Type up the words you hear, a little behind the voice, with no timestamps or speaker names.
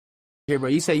Here, bro,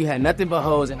 you said you had nothing but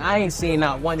hoes, and I ain't seen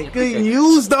not one. You can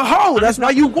use the hoe. That's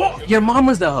why you walk. Your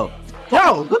mama's the hoe.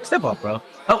 Yo, look, step up, bro.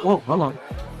 Oh, whoa, hold on.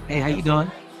 Hey, how you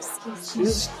doing?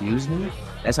 Excuse me?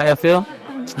 That's how you feel?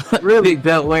 Really? Big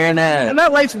belt wearing ass. And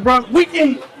that life's brought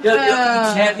weekend.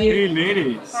 Hey,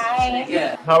 ladies. Hi.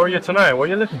 Yeah. How are you tonight? What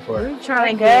are you looking for?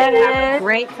 Trying good. Have a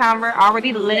great time. We're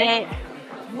already lit.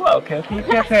 Well, okay.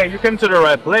 You came to the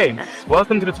right place.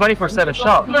 Welcome to the 24/7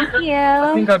 shop. Thank you.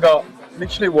 I think I got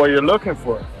literally what you're looking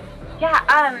for.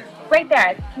 Yeah, right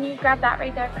there. Can you grab that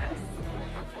right there for us?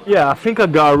 Yeah, I think I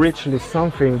got literally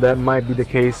something that might be the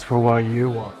case for what you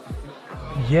want.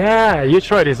 Yeah, you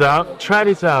try this out. Try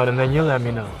this out, and then you let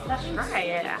me know. Let's try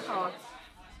it out.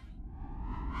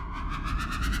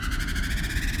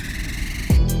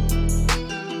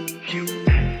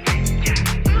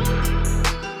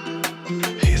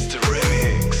 Here's the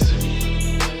remix.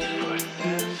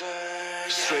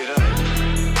 Straight up.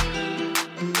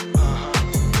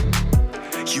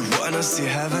 You wanna see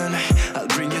heaven? I'll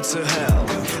bring you to hell.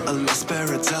 A lost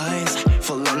paradise,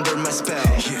 fall under my spell.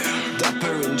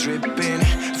 Dapper and dripping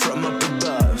from up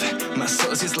above. My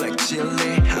sauce is like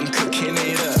chili, I'm cooking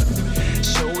it up.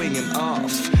 Showing it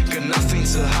off, got nothing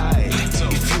to hide.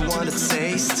 If you want a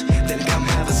taste, then come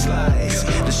have a slice.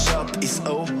 The shop is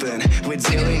open, we're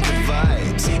dealing with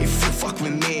vibes. If you fuck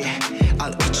with me,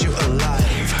 I'll eat you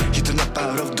alive. You turn up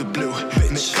out of the blue,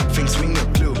 make up things with no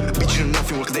clue. Bitch, you know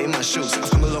nothing, walk day in my shoes. I've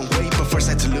come a long way, but first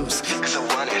I had to lose. Cause I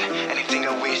want it, anything I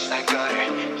wish, I got it.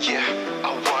 Yeah,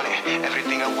 I want it,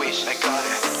 everything I wish, I got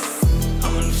it.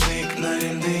 On fake night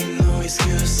and day, no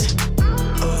excuse.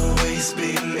 Always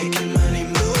be making money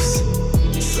moves.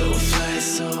 So fly,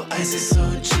 so icy, so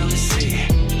juicy.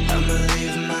 I'ma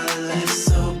live my life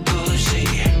so bougie.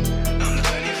 I'm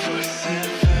 24/7,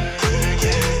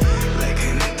 yeah. Like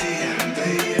an Indian,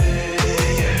 baby,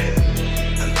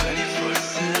 yeah. I'm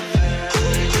 24/7,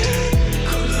 yeah.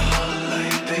 Call the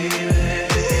hotline, baby,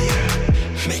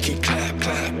 yeah. Make it clap,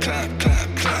 clap, clap, clap,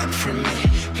 clap for me.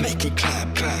 Make it clap,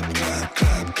 clap, clap,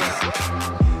 clap, clap.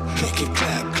 Make it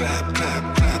clap, clap, clap,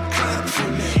 clap, clap for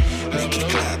me. Make it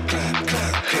clap, clap,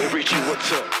 clap. Hey Richie,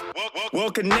 what's up?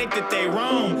 Well connected, they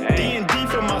roam. D&D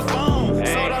from my phone.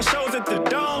 Sold out shows at the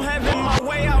Dome. Having my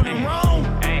way out in Rome.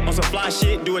 On some fly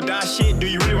shit, do or die shit. Do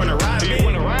you really wanna ride, bitch?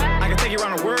 I can take you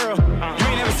around the world. You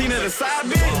ain't never seen the other side,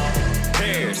 bitch?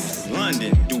 Paris,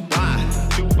 London, Dubai,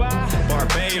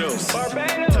 Barbados,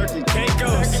 Turkey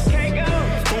Caicos.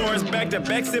 Foreigners back to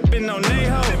back sipping on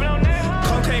Neho.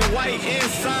 Cocaine white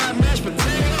inside mashed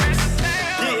potatoes.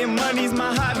 Getting money's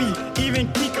my hobby. Even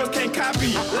Kiko's can't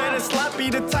copy. Let it sloppy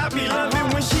to toppy. Love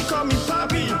it when she call me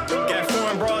Poppy. Got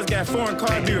foreign bras, got foreign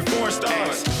cars, be with foreign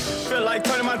stars. Feel like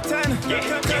turning my 10,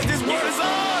 cause this world is on.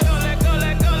 Let go.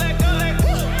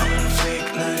 On fake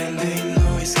night and day, no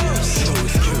excuse.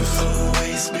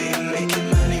 Always be making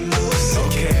money moves.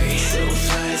 Okay. So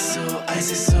fly, so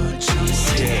icy, so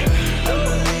juicy. I'ma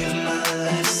live my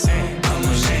life so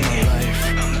I'ma live my life.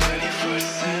 I'm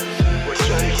 24/7. We're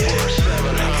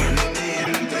 24/7. Like an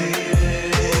Indian, baby.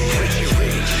 Pretty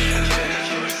rich.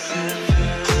 24/7.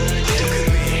 Look at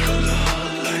me, call the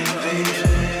hotline, baby.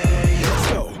 Let's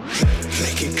go.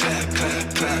 Make it clap, clap,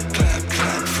 clap, clap,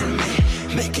 clap for me.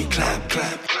 Make it clap,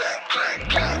 clap, clap, clap,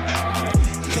 clap.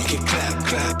 Make it clap,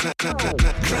 clap, clap, clap, clap,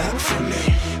 clap, clap for me.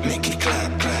 Make it clap,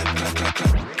 clap, clap, clap,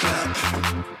 clap, clap.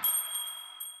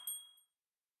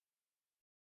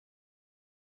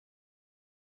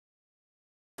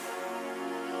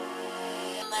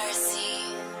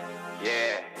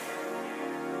 Yeah.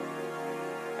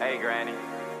 Hey, Granny.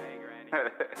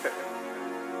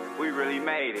 We really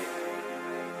made it.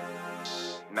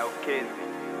 No kidding.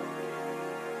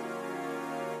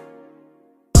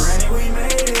 Granny, we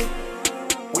made it.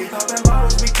 We poppin'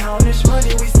 bottles, we count this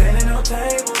money, we standing on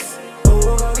tables. Ooh,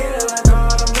 go get it like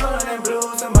all I'm rolling in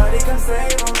blue. Somebody come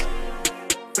save 'em.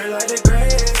 Feel like the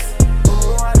greatest.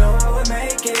 Ooh, I know I would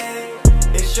make it.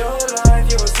 It's your life,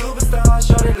 you're a superstar.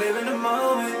 Shorty, live in the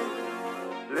moment.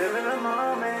 Live in the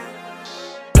moment.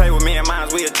 Play with me and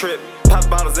mines, we a trip. Pop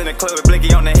bottles in the club with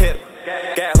Blicky on the hip.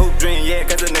 Got hoop dream, yeah,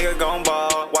 cause a nigga gon'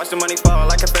 ball. Watch the money fall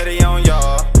like confetti on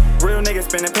y'all. Real niggas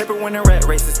spinning paper winning rat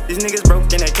races. These niggas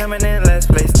broke and they coming in last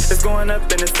place. It's going up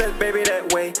in the set, baby,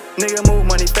 that way. Nigga move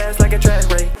money fast like a track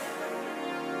race.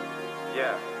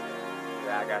 Yeah,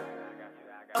 I got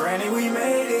you. Granny, we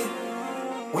made it.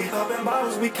 We poppin'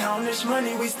 bottles, we count this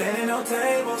money, we standing on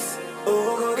tables.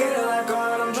 Ooh, go get it like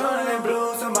God, I'm drowning in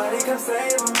blue. Somebody come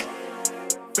save 'em.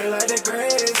 Feel like the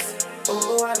greatest.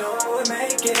 Ooh, I know I would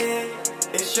make it.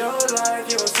 It's your life,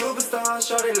 you're a superstar.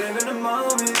 Shorty, live in the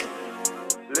moment.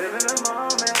 Live in the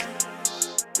moment.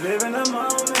 Live in the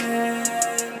moment.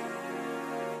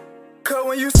 Cause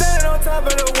when you standing on top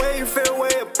of the wave, you feel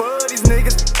way above these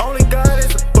niggas. Only God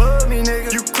is above me,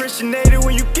 nigga. You Christianated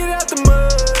when you get out the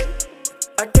mud.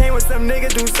 I came with some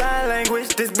niggas do sign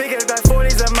language. This big ass like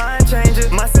 40s are mind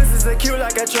changers. My senses are cute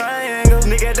like a triangle.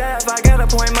 Nigga die if I gotta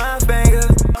point my finger.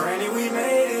 Granny, we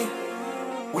made it.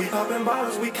 We poppin'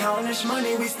 bottles, we countin' this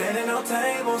money, we standing on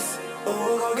tables.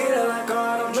 Ooh, go get it like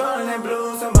God, I'm drowning in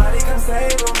blue. Somebody come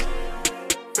save 'em.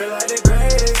 Feel like the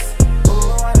greatest.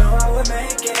 Ooh, I know I would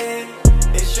make it.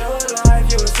 It's your life,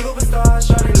 you a superstar.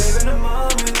 Shawty, live in the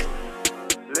moment.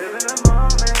 Live in the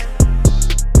moment.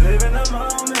 Live in the moment.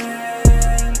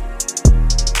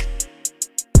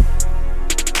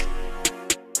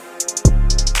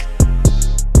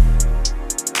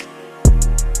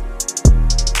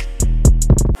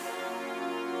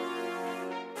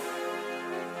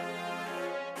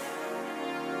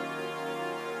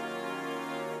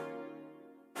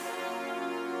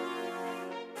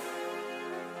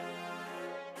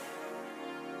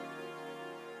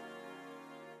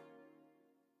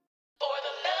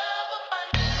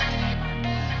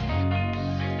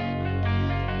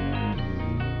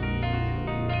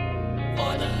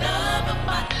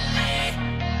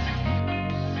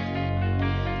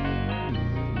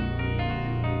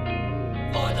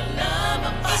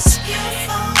 It's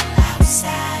beautiful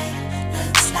outside.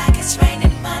 Looks like it's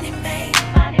raining money made.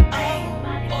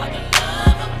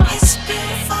 It's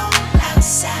beautiful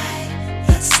outside.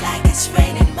 Looks like it's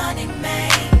raining money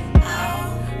made.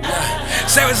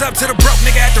 Say what's up to the broke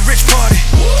nigga at the rich party.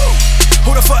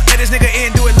 Who the fuck let this nigga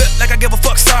in? Do it look like I give a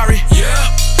fuck? Sorry.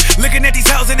 Looking at these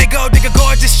hoes and they go, nigga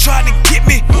gorgeous trying to get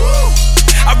me.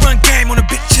 I run game on a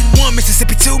bitch in 1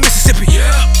 Mississippi, 2 Mississippi.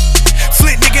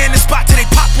 Flint nigga in the spot till they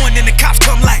pop one, then the cops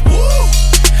come like,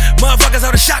 motherfuckers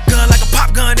hold a shotgun like a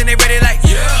pop gun, then they ready like,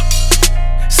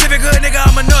 Civic hood nigga,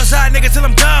 I'm a northside nigga till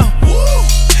I'm gone.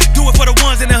 Do it for the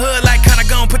ones in the hood, like kinda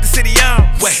gon' put the city on.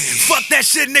 Wait, fuck that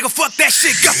shit, nigga, fuck that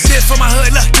shit. Go. This for my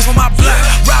hood, look, this for my block.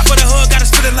 Ride for the hood, got us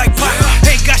feeling like pop.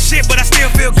 Ain't got shit, but I still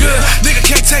feel good. Nigga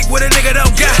can't take what a nigga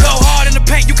don't got. Go hard in the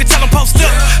paint, you can tell I'm post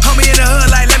up. Homie in the hood,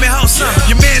 like, let me hold some.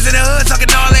 Your mans in the hood talking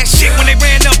all that shit. When they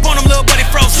ran up on them, little buddy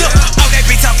froze up. Oh, they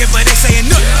be talking, but they saying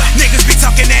nothing. Niggas be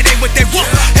talking that ain't what they want.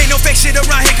 Ain't no fake shit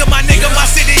around here, cause my nigga, my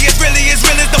city is really as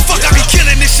real as the fuck. I be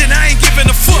killing this shit, I ain't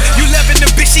giving a fuck. You loving the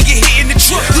bitch, she get hit in the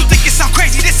truck. You think it sound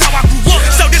crazy, this how I grew up.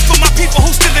 So this for my people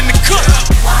who still in the cup.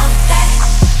 Want that,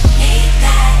 need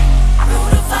that,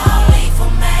 root of all evil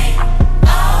made.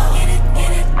 Oh, get it,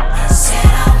 I said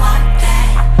I want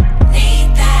that,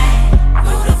 need that,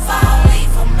 root of all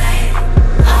evil made.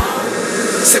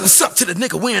 Oh. Say what's up to the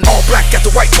nigga wearing all black at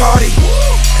the white party.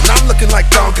 And I'm looking like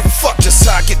I don't give a fuck, just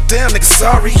how I get down, nigga,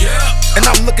 sorry. And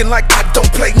I'm looking like I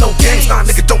don't play no games, nah,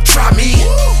 nigga, don't try me.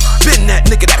 Been that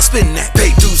nigga that'll spin that,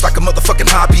 pay dues like a motherfucking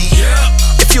hobby.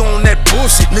 If you on that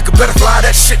bullshit, nigga, better fly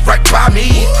that shit right by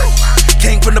me.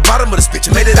 Came from the bottom of this bitch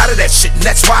and made it out of that shit, and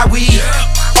that's why we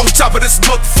on top of this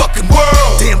motherfucking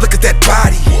world. Damn, look at that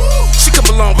body. She come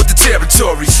along with the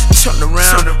territories. Turn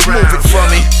around, move it for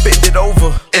me, bend it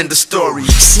over, end the story.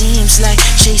 Seems like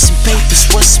chasing papers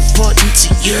what's important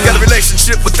to you. Got a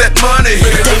relationship with that money,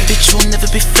 but that bitch will never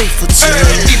be faithful to you.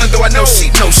 Even though I know she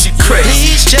crazy.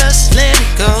 Please just let it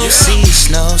go, see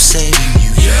it's no saving you.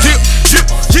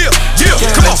 Yeah,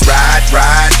 come on, ride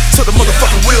till the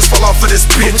motherfucking wheels fall off of this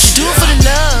bitch. What you do for the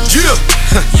love?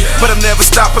 But I'm never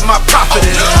stopping my profit.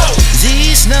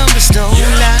 These numbers don't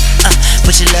lie,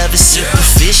 but your love is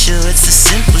superficial. It's the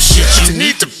simple shit you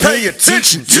need to pay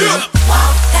attention to.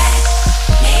 Want that,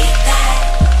 need that,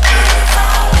 root of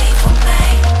all evil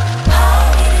made.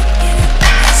 Oh, get it,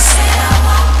 I said I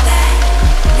want that,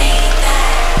 need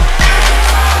that, root of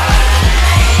all evil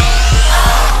made.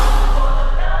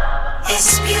 Oh,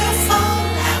 it's beautiful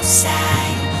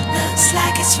outside. Looks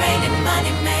like it's raining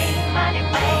money made.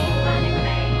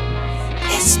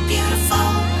 It's beautiful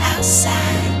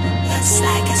outside. Looks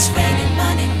like it's raining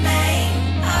money made.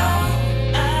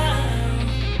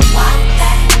 Want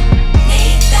that,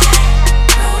 need that,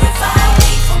 root of all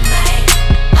evil made.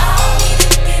 Oh,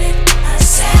 get it, I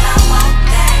said I want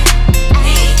that,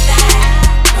 need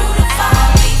that, root of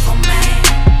all evil made.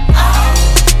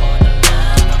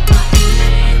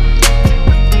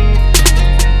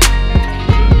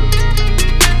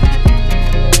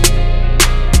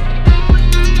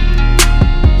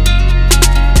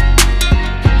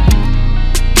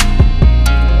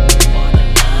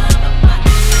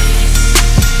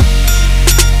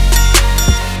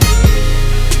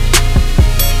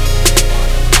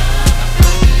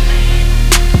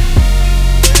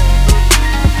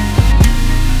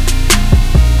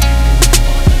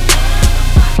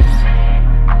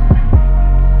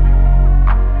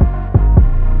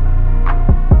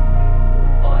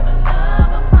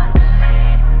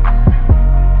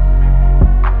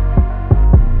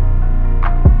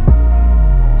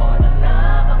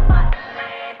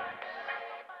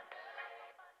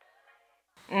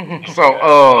 So,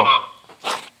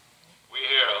 we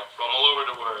here from all over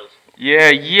the world.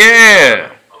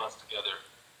 yeah. All us together.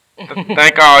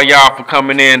 Thank all y'all for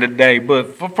coming in today.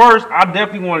 But for first, I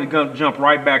definitely wanted to jump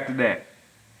right back to that.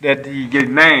 That your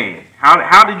name.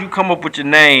 How did you come up with your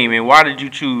name, and why did you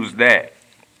choose that?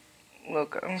 So I mean,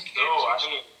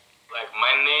 like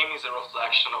my name is a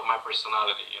reflection of my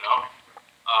personality. You know,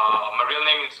 my real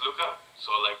name is Luca.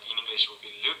 So like in English it would be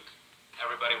Luke.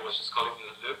 Everybody was just calling me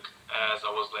Luke, as I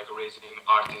was like a raising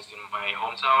artist in my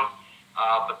hometown.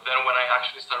 But then when I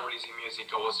actually started releasing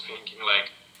music, I was thinking like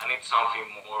I need something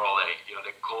more like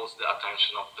that calls the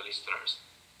attention of the listeners,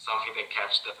 something that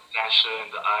catches the attention,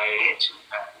 the eye.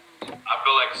 I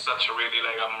feel like such a really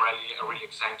like I'm really a really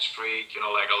eccentric.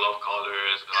 Like I love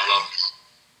colors and I love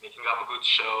making up a good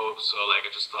show. So like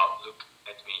I just thought, look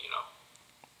at me.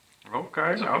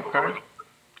 Okay. I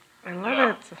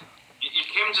love it. It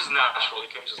came just natural.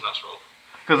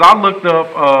 Because I looked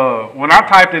up, when I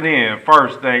typed it in,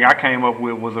 first thing I came up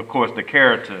with was, of course, the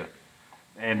character.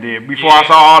 And then before I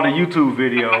saw all the YouTube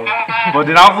videos, but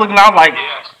then I was looking, I was like,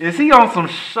 is he on some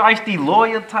shiesty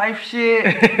lawyer type shit?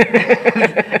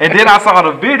 And then I saw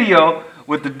the video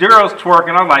with the girls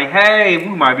twerking. I was like, hey,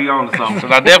 we might be on to something.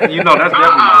 Because I definitely, that's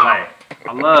definitely my life.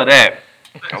 I love that.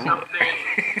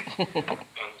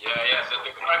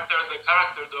 The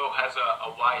character though has a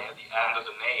Y at the end of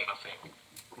the name, I think.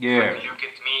 Yeah. Like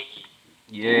LukeAtmeInterview.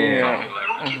 Yeah.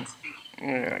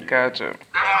 Yeah, gotcha.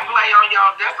 That's a play on your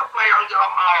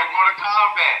Mortal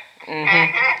Kombat.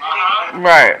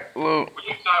 Right, Luke.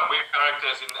 We're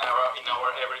characters in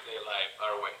our everyday life,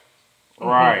 are we?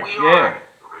 Right. Yeah.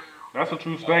 That's a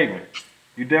true statement.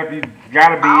 You definitely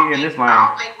gotta be in this line. I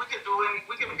don't think we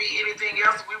can be anything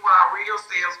else if we were our real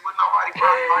selves. Would nobody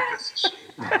probably like us and shit.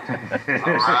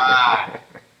 Alright.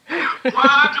 100%,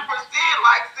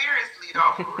 like seriously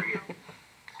though, for real.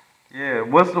 Yeah.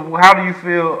 How do you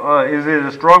feel? Is it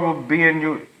a struggle being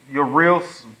your real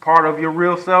part of your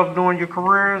real self doing your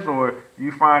careers, or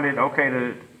you find it okay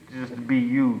to just be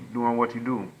you doing what you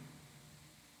do?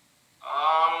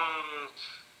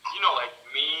 Like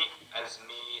me as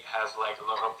me has like a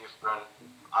lot of different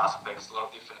aspects, a lot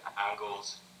of different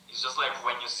angles. It's just like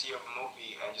when you see a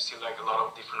movie and you see like a lot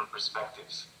of different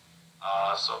perspectives.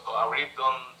 So I really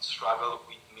don't struggle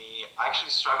with me. I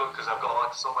actually struggle because I've got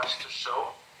like so much to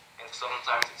show, and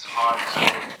sometimes it's hard to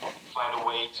find a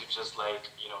way to just like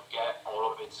get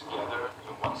all of it together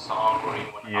in one song or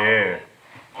in one album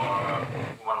or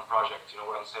in one project. You know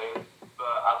what I'm saying?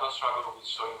 But I don't struggle with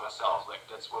showing myself. Like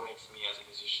that's what makes me as a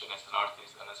musician, as an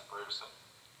artist, and as a person.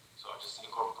 So I just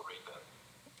incorporate that.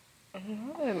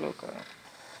 Okay.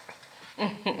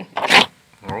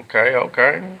 Okay, I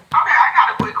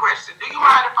got a quick question. Do you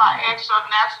mind if I ask your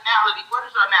nationality? What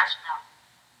is your nationality?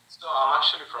 So I'm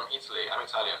actually from Italy. I'm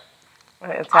Italian.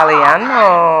 Italiano.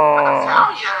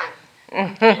 I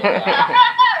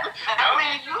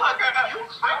mean, you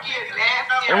freaking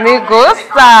nasty. Me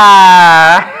gusta.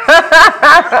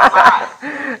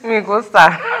 Me gusta.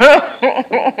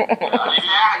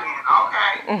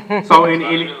 Okay. So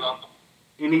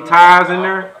any ties in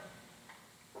there?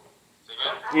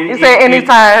 You say any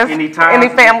ties? Any ties? Any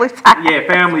family ties? Yeah,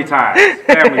 family ties.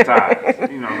 Family ties. That's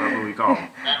what we call them.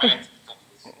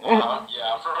 Yeah,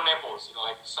 I'm from Naples,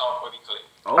 like south of Italy.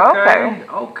 Okay.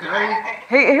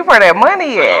 He where that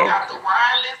money You at? got the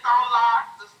wireless on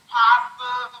lock, the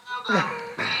pasta, the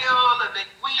meal, the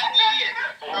linguine, and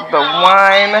The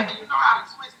wine. You know how to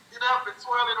twist it up and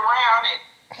twirl it around and.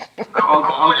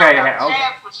 Okay.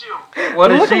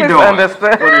 What is she doing?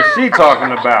 What is she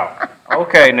talking about?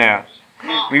 Okay, now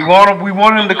we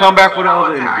want him to come back with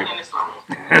another interview.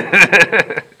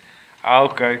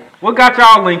 Okay. What got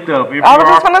y'all linked up? I was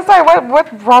just gonna say,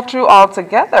 what brought you all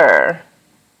together?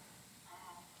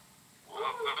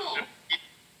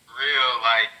 Real,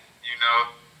 like,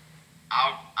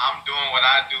 I'm doing what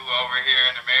I do over here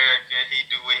in America. He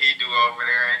do what he do over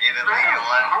there in Italy and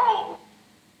London.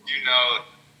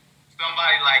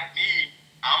 Somebody like me,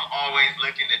 I'm always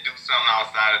looking to do something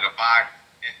outside of the box.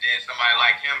 And then somebody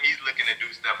like him, he's looking to do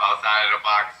stuff outside of the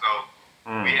box. So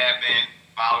we have been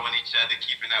following each other,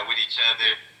 keeping up with each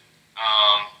other,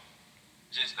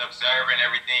 just observing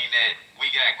everything that we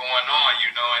got going on,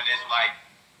 and it's like,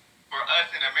 for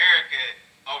us in America,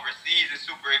 overseas is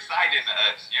super exciting to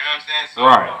us, you know what I'm saying? So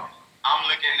I'm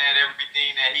looking at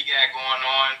everything that he got going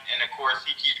on, and of course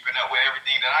he keeping up with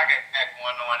everything that I got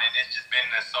going on, and it's just been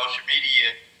a social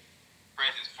media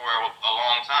presence for a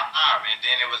long time, and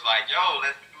then it was like, yo,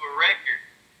 let's do a record,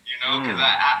 because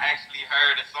I actually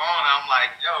heard a song, and I'm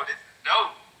like, yo, this is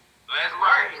dope, let's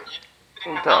work.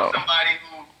 I'm somebody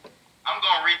who, I'm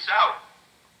going to reach out,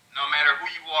 no matter who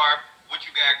you are, what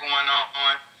you got going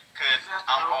on, because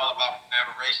I'm all about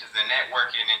collaborations and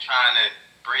networking and trying to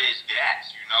bridge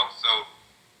gaps, you know. So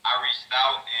I reached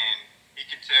out, and he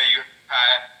could tell you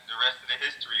how the rest of the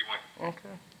history went.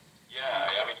 Okay. Yeah,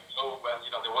 I mean,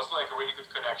 there was like a really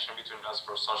good connection between us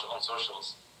on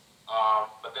socials.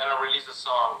 But then I released a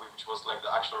song which was like the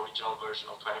actual original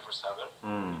version of 24/7,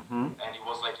 and it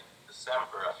was like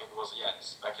December. I think it was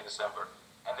back in December.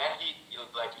 And then he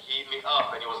like hit me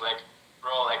up and he was like,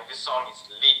 "Bro, like this song is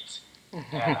lit." And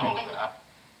I don't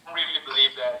really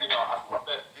believe that. I thought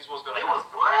that this was gonna. It was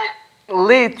what?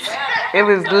 Lit. Yeah. It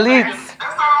was lit.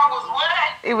 That song was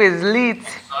what? It was lit.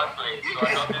 Exactly. So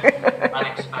I got this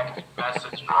unexpected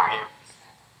message from him.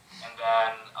 And then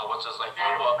I was just like, you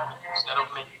know what, instead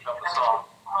of making up the song,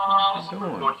 just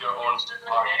record your own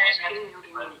part.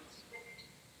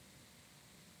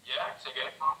 Yeah, say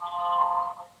again.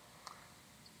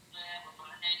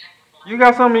 You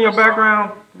got something in your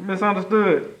background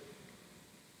misunderstood?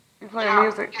 You playing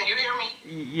music? Can you hear me?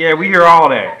 Yeah, we hear all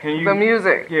that. Can you? The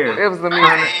music. Yeah. It was the music. I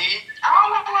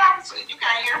don't know what happened to you. You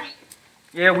can't hear me?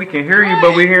 Yeah, we can hear you,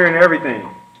 but we're hearing everything.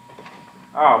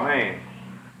 Oh, man.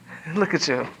 Look at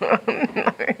you. I'm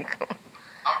hearing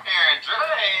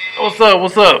Dre. What's up?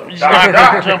 What's up? You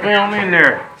Doc, jump in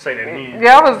there. Say that again.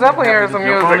 Yeah, I was definitely hearing some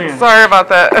Jump on music. in. Sorry about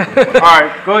that. All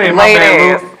right, go ahead, my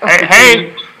Ladies. bad, Luke.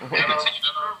 Hey.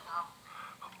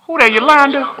 Who that,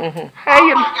 Yolanda?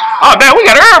 Hey, oh, damn, we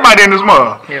got everybody in this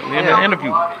mug. Yeah, we in the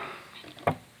interview.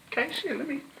 Okay, shit, let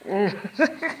me.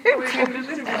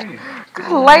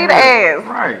 Late ass.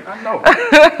 Right. I know.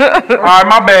 All right,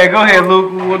 my bad. Go ahead,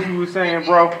 Luke. What you was saying,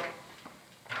 bro?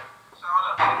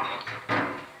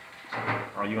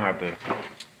 Oh, you gonna have to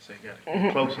get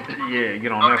closer. Yeah,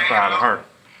 get on that side of her.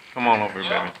 Come on over here,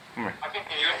 baby. Come here.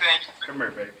 Come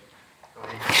here, baby.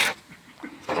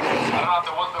 I don't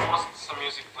know, there was some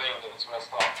music playing that it's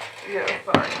messed up. Yeah,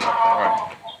 sorry. All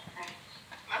right.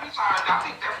 Let me find. I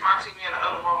think that's my TV in the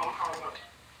other room. Hold on.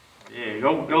 Yeah,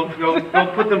 go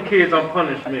put them kids on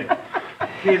punishment.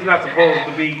 Kids not supposed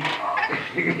to be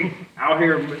out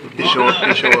here. It's yours,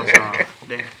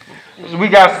 damn. We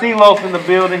got Celos in the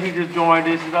building. He just joined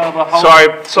us. Sorry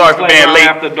for being late.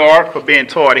 After dark. For being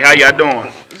tardy. How y'all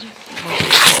doing?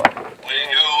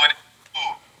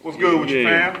 What's good with you,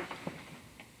 fam? You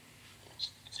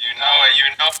know.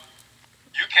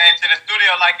 You came to the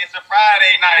studio like it's a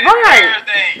Friday night.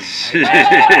 It's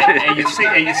Thursday. and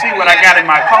you see what I got in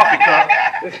my coffee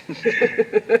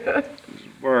cup.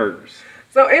 Words.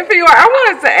 So, NPR, I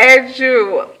wanted to ask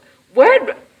you,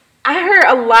 I heard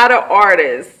a lot of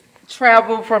artists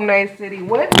travel from their city.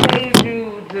 What made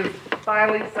you just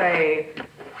finally say,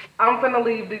 I'm finna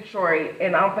leave Detroit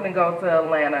and I'm finna go to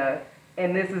Atlanta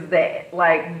and this is that?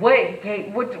 Like, what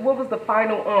was the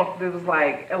final that was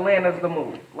like, Atlanta's the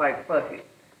move? Like, fuck it.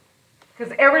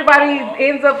 Because everybody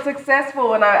ends up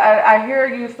successful, and I hear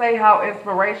you say how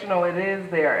inspirational it is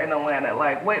there in Atlanta.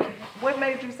 Like, what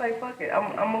made you say, fuck it,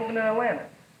 I'm moving to Atlanta?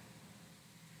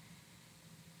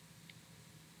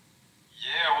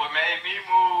 Yeah, what made me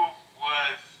move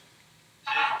was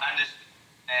just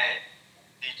understand that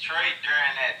Detroit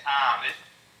during that time, this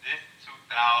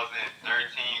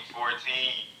 2013, 14,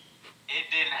 it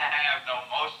didn't have no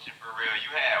motion for real. You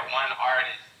had one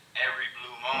artist every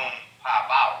blue moon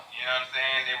pop out. You know what I'm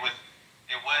saying? It was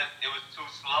too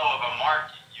slow of a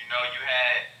market. You know, you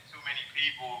had too many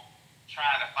people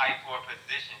trying to fight for a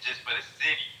position just for the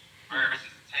city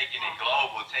versus taking it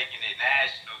global, taking it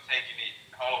national, taking it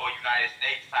whole United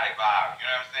States type vibe. You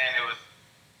know what I'm saying? It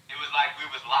was like we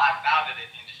was locked out of the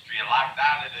industry, locked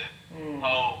out of the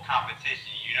whole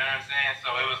competition. You know what I'm saying?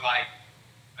 So it was like,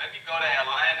 let me go to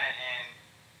Atlanta and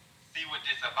see what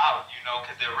this about, you know,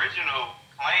 because the original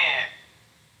plan,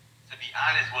 to be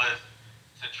honest, was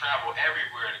to travel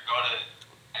everywhere, to go to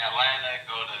Atlanta,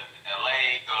 go to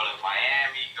LA, go to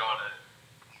Miami, go to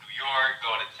New York,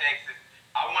 go to Texas.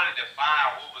 I wanted to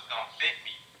find what was going to fit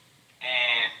me.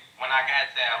 And when I got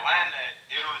to Atlanta,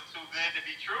 it was too good to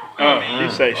be true.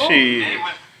 You say shit. They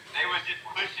was just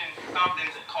pushing something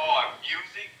called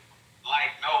music like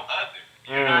no other.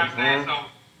 You know what I'm saying? So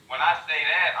when I say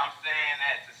that, I'm saying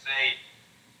that to say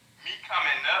me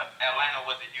coming up, Atlanta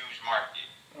was a huge market.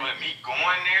 But me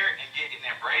going there and getting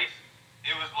embraced,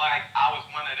 it was like I was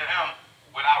one of them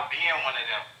without being one of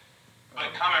them.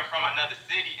 But coming from another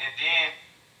city, and then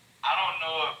I don't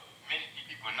know if many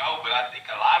people know, but I think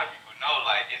a lot of people know,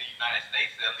 like in the United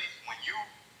States at least, when you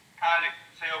kind of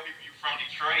tell people you from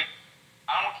Detroit,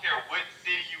 I don't care what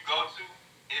city you go to,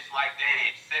 it's like they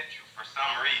accept you for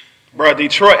some reason. Bro,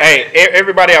 Detroit, hey,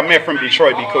 everybody I met from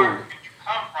Detroit be cool. Where you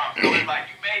come from, so it's like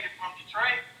you made it from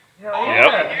Detroit, Hell over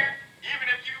yeah. here, even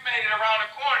if you made it around the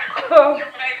corner, You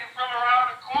made it from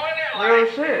around the corner?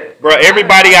 Real shit. Bro,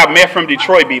 everybody I met from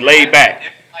Detroit be laid back.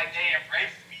 Like they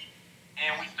embraced me,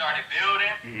 and we started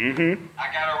building. Mm-hmm. I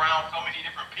got around so many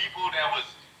different people that was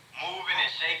moving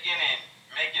and shaking and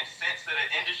making sense of the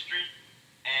industry.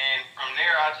 And from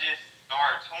there, I just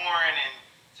started touring and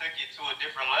took it to a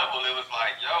different level. It was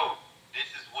like, yo, this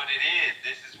is what it is.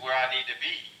 This is where I need to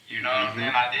be. You know what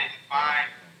I'm saying?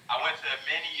 I went to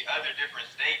many other different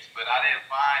states, but I didn't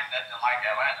find nothing like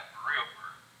Atlanta for real.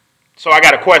 So I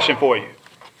got a question for you.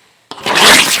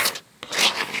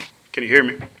 Can you hear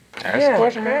me? Ask a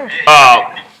question, man.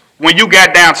 When you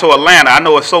got down to Atlanta, I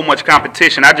know it's so much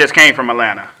competition. I just came from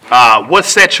Atlanta. What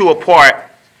set you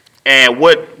apart, and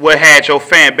what had your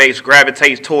fan base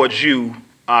gravitate towards you,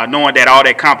 knowing that all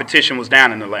that competition was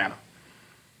down in Atlanta?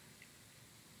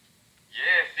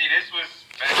 Yeah, see, this was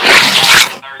back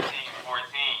in 13, 14,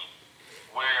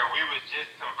 where we was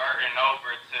just converting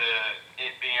over to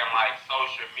it being like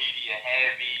social media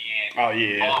heavy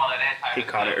and all of that type He of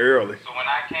caught stuff. it early. So when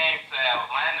I came to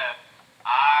Atlanta,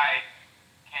 I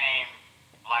came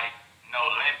like no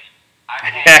limit. I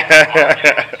came with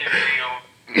marketing material.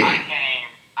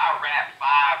 I wrapped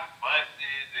 5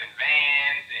 buses and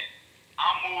vans, and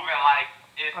I'm moving like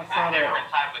it's a different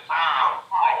type of time.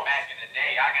 Like back in the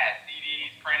day, I got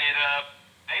CDs printed up.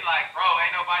 They like, bro,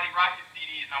 ain't nobody rocking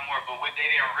CDs no more. But what they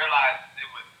didn't realize is it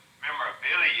was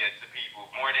memorabilia to people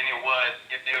more than it was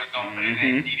if they was gonna put it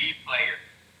in a CD player.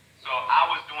 So I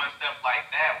was doing stuff like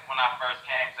that when I first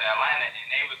came to Atlanta, and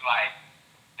they was like,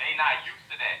 they not used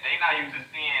to that. They not used to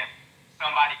seeing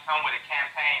somebody come with a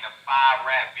campaign of 5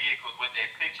 rap vehicles with their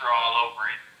picture all over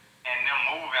it and them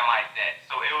moving like that.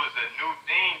 So it was a new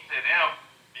thing to them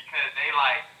because they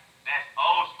like, that's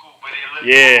old school, but it looks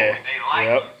cool. They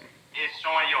like it. It's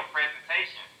showing your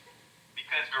presentation.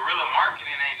 Because guerrilla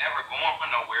marketing ain't never going for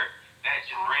nowhere. That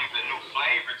just brings a new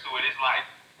flavor to it. It's like,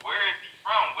 where is he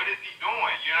from? What is he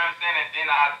doing? You know what I'm saying? And then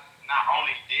I not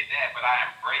only did that, but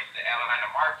I embraced the Atlanta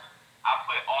market. I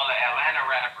put all the Atlanta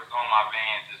rappers on my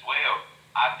vans as well.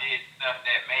 I did stuff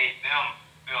that made them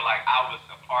feel like I was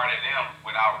a part of them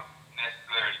without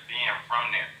necessarily being from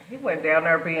there. He went down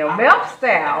there being milk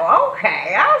style.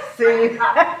 Okay, I see.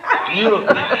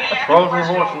 Frozen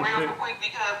horse and shit.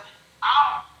 Because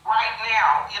I'm right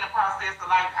now in the process of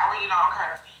like, I really don't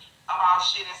care about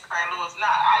shit in St. Louis.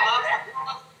 I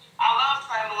love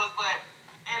St. Louis, but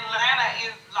Atlanta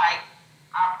is like,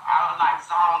 I like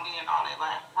zoned in on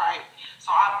Atlanta, right?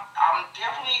 So I'm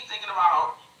definitely thinking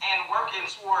about and working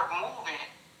toward moving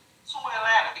to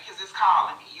Atlanta because it's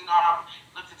calling me. You know, I've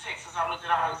looked at Texas, I've looked at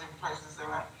all these different places in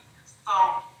Atlanta. So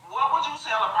what would you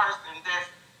tell a person that's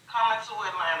coming to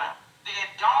Atlanta that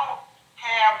don't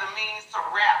have the means to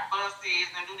rap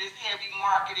buses and do this heavy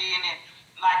marketing and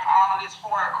like all this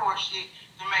hardcore shit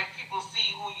to make people see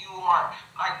who you are?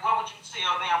 Like, what would you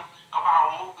tell them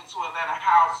about moving to Atlanta,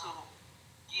 how to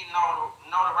get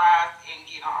notarized and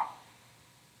get on?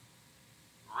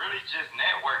 Really just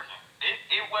networking.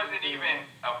 It wasn't even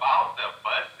about the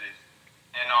buses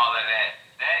and all of that.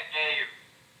 That gave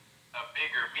a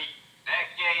bigger me.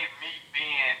 That gave me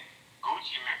being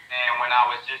Gucci Man when I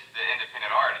was just the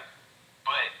independent artist.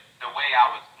 But the way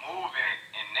I was moving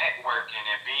and networking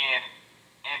and being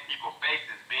in people's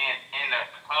faces, being in the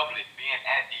public, being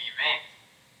at the events,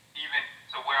 even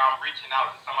to where I'm reaching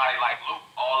out to somebody like Luke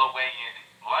all the way in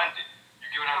London. You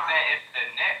get what I'm saying? It's the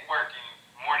networking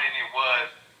more than it was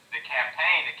the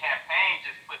campaign. The campaign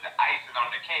just put the icing on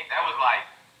the cake. That was like,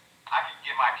 I can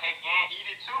get my cake and eat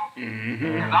it too.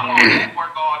 Because I'm going to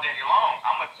network all day long.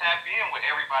 I'm going to tap in with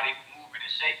everybody moving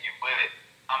and shaking, but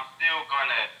I'm still going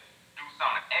to do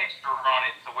something extra on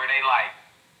it to where they like,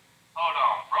 hold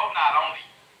on, bro, not only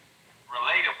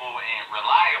relatable and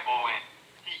reliable, and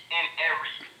he in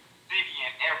every city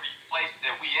and every place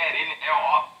that we at.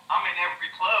 I'm in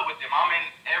every club with them. I'm in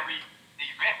every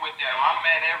event with them. I'm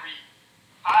at every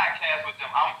podcast with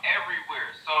them. I'm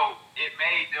everywhere. So it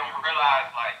made them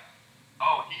realize like,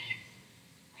 oh,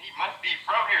 he must be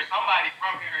from here. Somebody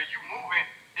from here. You moving.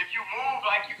 If you move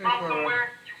like you from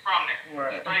somewhere, you from there.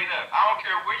 Right. Straight up. I don't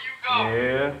care where you go.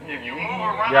 Yeah. If you move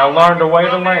around, You gotta learn the way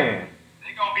to land.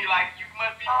 They gonna be like, you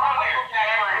must be from there.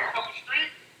 You ain't a couple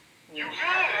streets. You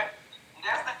good.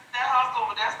 That's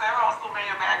that hustle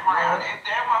man background. And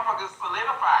that motherfucker's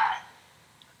solidified.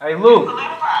 Hey Luke,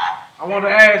 Solidified. I want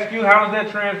to ask you, how does that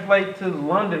translate to the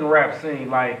London rap scene?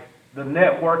 Like the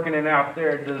networking and out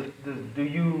there, do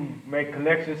you make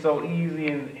connections so easy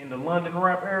in the London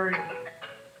rap area?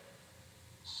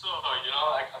 So,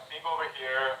 like I think over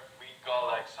here we got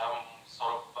like some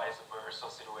sort of vice versa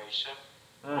situation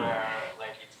where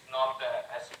like it's not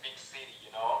as a big city,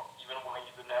 even when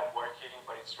you do networking,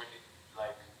 but it's really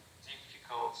like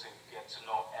difficult to get to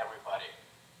know everybody.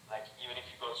 Like even if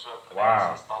you go to a place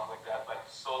and stuff like that, but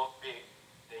it's so big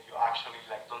that you actually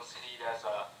like don't see it as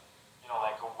a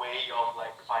like a way of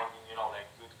like finding like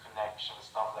good connection and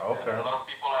stuff like that. A lot of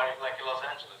people are like in Los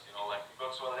Angeles, like you go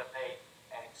to LA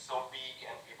and it's so big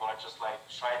and people are just like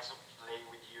try to play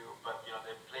with you, but they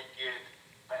play good.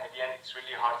 But at the end, it's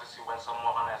really hard to see when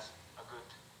someone has a good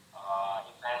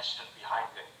intention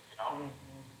behind it.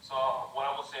 So what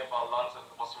I would say about London,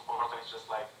 the most important is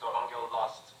just like don't get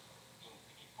lost in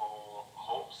people's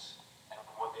hopes and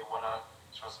what they wanna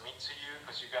transmit to you,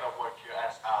 because you gotta work your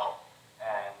ass out.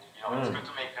 And it's good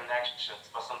to make connections,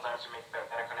 but sometimes you make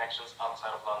better connections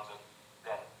outside of London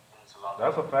than into London.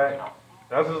 That's a fact.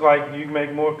 That's just like you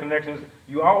make more connections.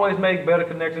 You always make better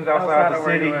connections outside the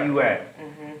city you at.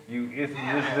 It's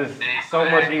just so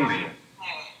much easier.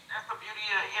 That's the beauty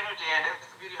of the internet. That's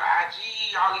the beauty of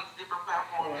IG, all these different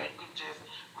platforms that you can just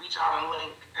reach out and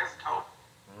link. That's dope.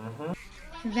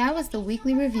 That was the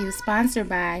weekly review sponsored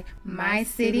by My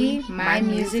City, My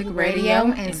Music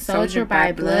Radio, and Soldier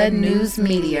by Blood News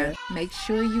Media. Make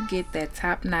sure you get that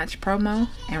top-notch promo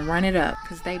and run it up,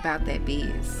 because they about that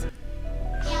biz.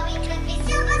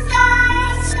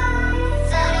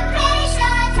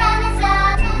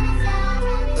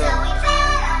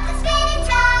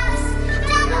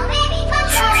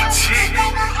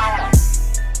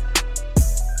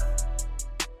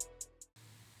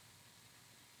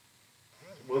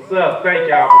 What's up? Thank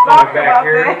y'all for coming back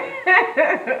here.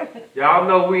 Y'all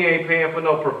know we ain't paying for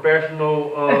no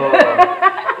professional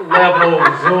level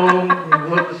Zoom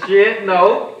with shit.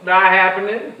 No, not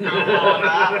happening. That's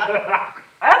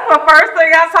the first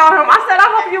thing I told him. I said, I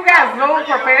hope you guys Zoom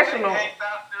professional.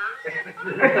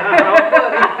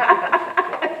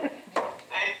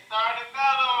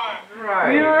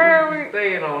 Right. You heard me?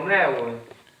 Staying on that one.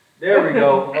 There we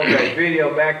go. Okay,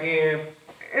 video back in.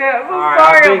 Yeah, so right,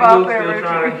 sorry I think about Luke's that, still Richie.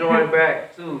 trying to join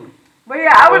back too. But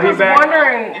yeah, I was he just back?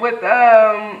 wondering with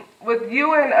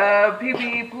you and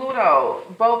PBE Pluto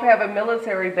both have a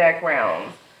military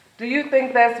backgrounds. Do you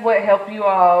think that's what helped you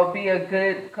all be a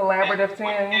good collaborative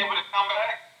team?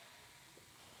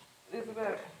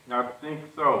 I think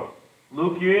so.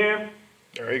 Luke, you in?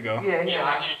 There you go. Yeah, he in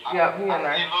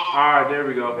there. All right, there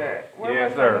we go.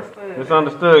 Yes, sir. Misunderstood.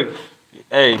 Misunderstood.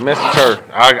 Hey, Mrs. Her,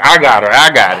 I got her. I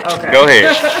got it. Okay. Go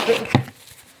ahead.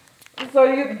 So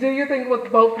do you think with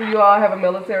both of you all have a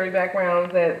military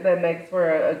background that makes for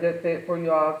a good fit for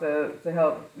you all to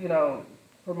help,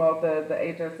 promote the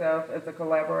HSF as a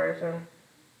collaboration?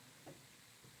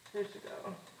 Here she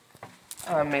go.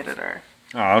 I made it her.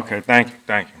 Oh, okay. Thank you.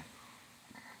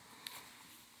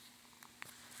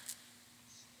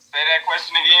 Say that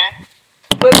question again.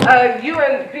 With you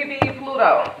and PBE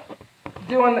Pluto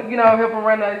doing, helping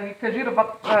run because you're the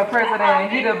president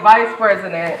and you're the vice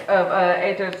president of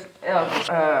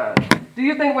HSF. Do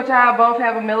you think with y'all both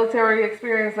have a military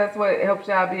experience, that's what helps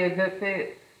y'all be a good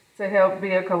fit to help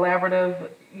be a collaborative,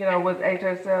 with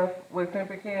HSF, with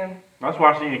Pimpin' Ken? That's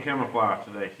why she in camouflage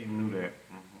today. She knew that.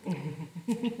 Look,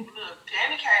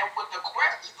 Danny came with the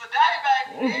questions today,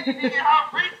 baby. Danny did her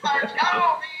research.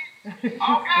 Y'all, man.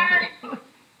 Okay.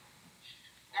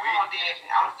 Come on, Danny.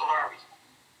 I'm sorry.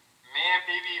 Me and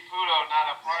PB Pluto not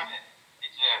a partner.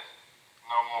 It just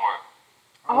no more.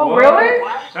 Oh, What? really?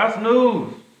 That's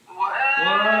news. What?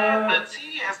 The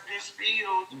tea has been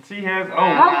spilled. She has. Oh.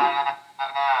 Nah.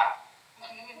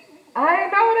 I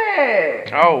ain't know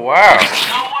that. Oh wow. You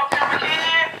know what, Pimpin'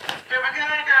 Ken? Pimpin' Ken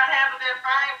gotta handle that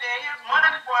thing there. His money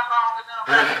wasn't long enough.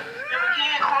 Pimpin'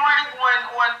 Ken coins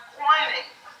wasn't coining.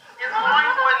 His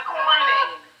coins wasn't coining.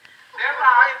 That's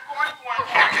how his coins wasn't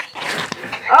coining.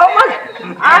 Oh my!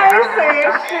 I ain't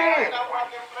saying shit.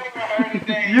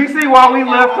 You see why we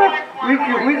left her? We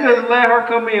couldn't let her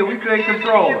come in. We couldn't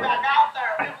control her.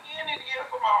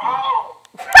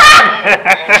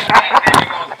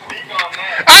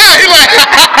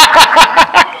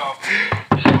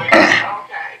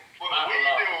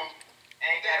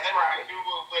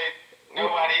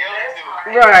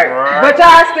 Right. But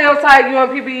y'all still tight. You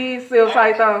and PBE still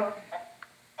tight though.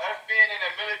 Us being in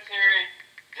the military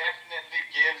definitely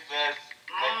gives us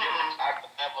a different type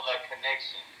of level of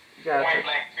connection. Gotcha. Point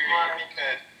blank period.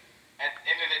 Because at the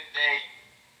end of the day,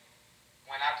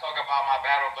 when I talk about my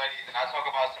battle buddies and I talk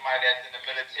about somebody that's in the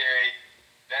military,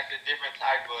 that's a different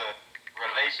type of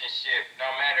relationship.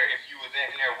 No matter if you was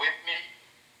in there with me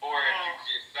or if you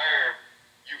just served,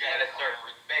 you got a certain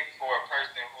respect for a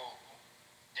person who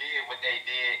did what they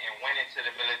did and went into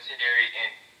the military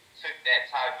and took that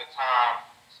type of time,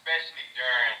 especially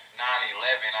during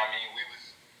 9/11. I mean, we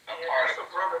was a part of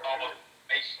the global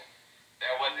nation.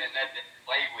 There wasn't nothing to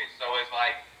play with. So it's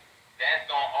like, that's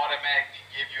going to automatically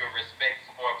give you a respect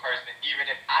for a person, even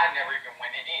if I never even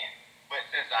went in. But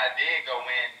since I did go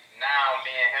in, now me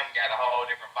and him got a whole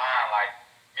different bond. Like,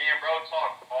 me and bro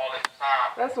talk all the time.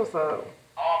 That's what's up.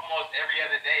 Almost every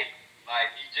other day.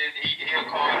 Like, he'll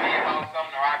call me about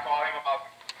something, or I call him about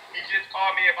something. He just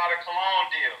called me about a cologne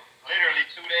deal, literally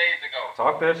 2 days ago.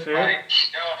 Talk that shit. Like,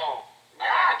 yo,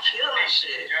 y'all killing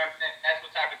shit. You know what I'm saying? That's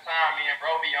what type of time me and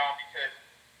bro be on, because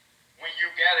when you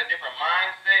got a different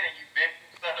mindset and you've been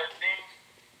through certain things,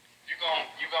 you gon'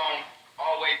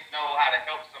 always know how to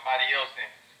help somebody else and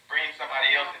bring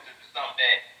somebody else into something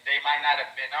that they might not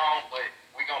have been on, but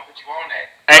we gonna put you on that.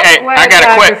 Hey, I got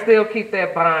a question. Can still keep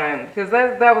that bond, because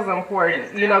that was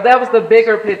important. You know, that was the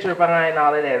bigger picture behind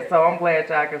all of that. So I'm glad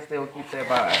y'all can still keep that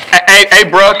bond. Hey,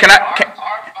 bro, can I?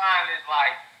 Our bond is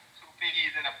like 2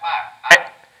 piggies in a pot. I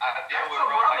deal with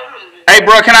bro like. Hey,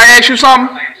 bro, can I ask you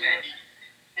something?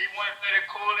 He one of the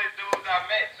coolest dudes I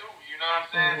met too. You know what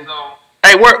I'm saying? So.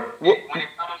 Hey, when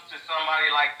it comes to somebody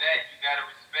like that, you gotta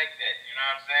respect that. You know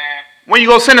what I'm saying? when you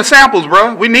gonna send the samples,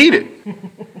 bro? We need it.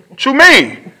 What you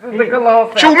mean? The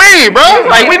cologne What you mean, bro?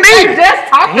 Like, we need it.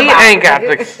 He ain't got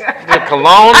the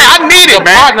cologne. I need it,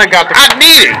 man. Partner got the. I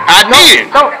need it. I need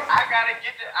it.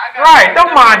 Right,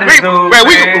 don't mind this dude, man.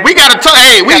 man. We gotta talk.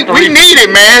 Hey, we need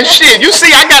it, man. Shit, you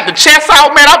see, I got the chest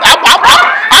out, man. I'm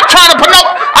trying to promote.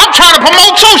 I'm trying to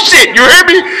promote your shit. You hear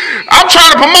me? I'm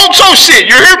trying to promote your shit.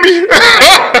 You hear me?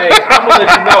 Hey, I'm gonna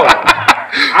let you know.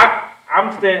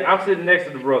 I'm sitting next to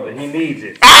the brother. He needs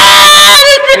it.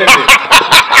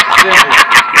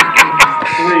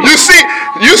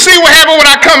 You see what happened when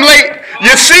I come late?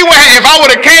 You see what happened? If I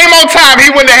would have came on time, he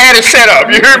wouldn't have had it set up.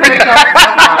 You hear me?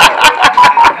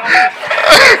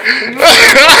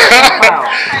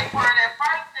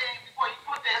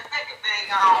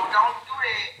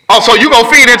 Oh, so you gonna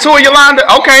feed into it, Yolanda?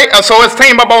 Okay, so it's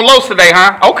team up on Los today,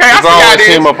 huh? Okay, I see how it is.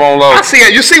 Team up on Los. I see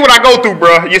it. You see what I go through,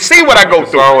 bro. You see what I go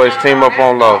through. It's always team up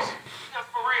on Los.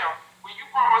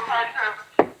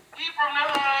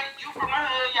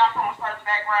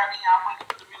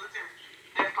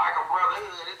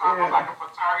 Almost like a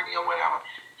fraternity or whatever.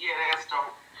 Yeah, that's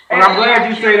dope. And I'm glad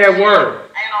you say that word.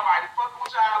 Ain't nobody fucking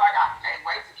with y'all. Like, I can't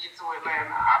wait to get to Atlanta.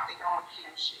 I think I'm gonna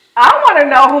kill shit. I want to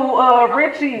know who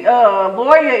Richie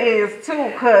lawyer is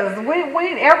too, cause we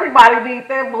everybody needs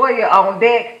that lawyer on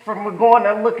deck from going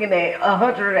and looking at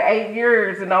 108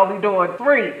 years and only doing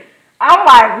 3. I'm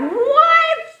like,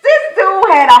 what? This dude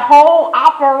had a whole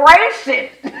operation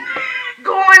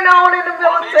going on in the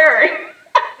military.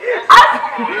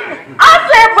 I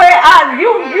said, but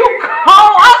you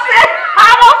call. I said,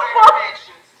 how the fuck?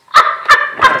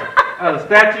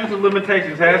 Statutes of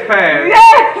limitations has passed.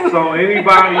 Yes. So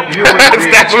anybody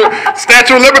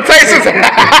statute of limitations. Hey,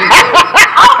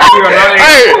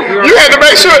 you had to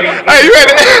make sure. Hey, you had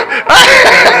to.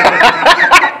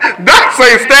 Doc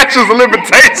say statutes of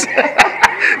limitations.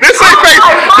 This ain't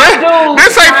Facebook.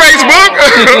 This ain't Facebook.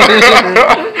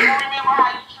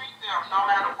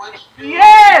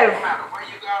 Yes. No matter where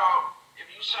you go, if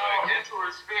you show mutual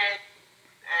respect,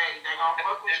 hey, they gonna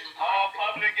fuck with you. It's all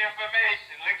public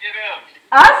information. Look it up.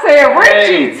 I said,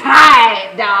 Richie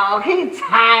tired, dog. He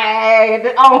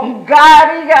tired. Oh God,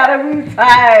 he gotta be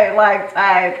tired, like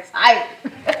tight.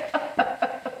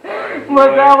 But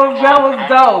that was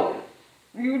dope.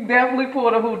 You definitely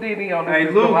pulled a Houdini on this. Hey,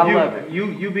 system. Luke, I love it.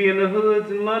 you be in the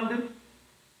hoods in London? Well,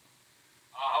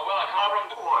 I come from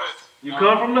the hood. You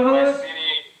come from the hood?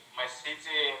 My city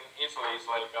in Italy is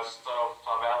like a sort of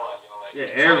favela, you know, like.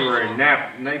 Yeah, everywhere in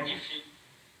Naples.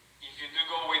 If you do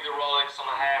go with the Rolex on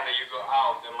a hand and you go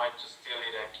out, they might just steal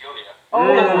it and kill you.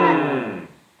 Oh.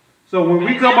 So when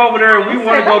we come over there, we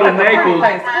want to go to Naples.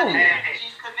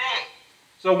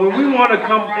 So when we want to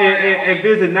come and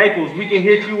visit Naples, we can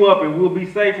hit you up and we'll be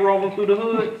safe rolling through the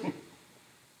hoods.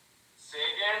 Say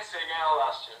again,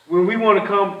 last year. When we want to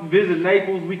come visit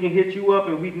Naples, we can hit you up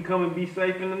and we can come and be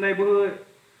safe in the neighborhood.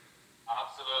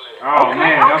 Absolutely. Oh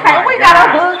man, that's my we God. got a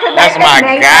hood connection. That's my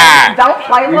God. Don't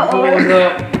play We with pulling us.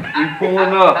 up. We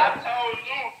pulling up. I told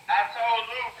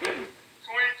Luke,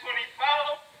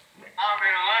 2024, I'm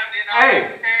in London, I'm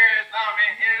in Paris, I'm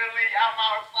in Italy, I'm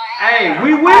outside. Hey,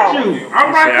 we with you. I'm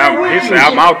right there with you.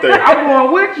 I'm out there. I'm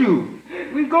going with you.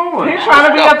 We going. He's trying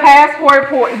to be a passport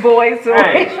boy too.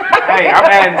 Hey, I'm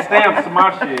adding stamps to my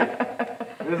shit.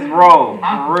 This is roll,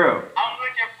 for real. I'm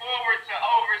looking forward to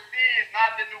overseas,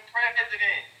 not the new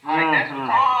president. Like, that's what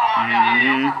I'm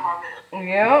talking about.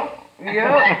 Yep.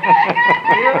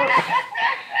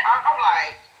 I'm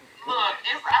like, look,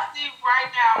 I see right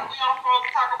now, we don't supposed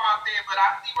to talk about that, but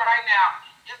I see right now,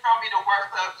 it's gonna be the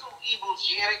worst of two evils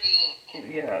yet again.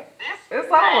 Yeah. This It's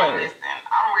man, always. listen,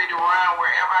 I'm ready to run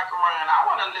wherever I can run. I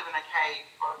want to live in a cave.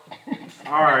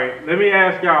 All right, let me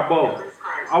ask y'all both.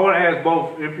 I want to ask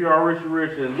both, if you are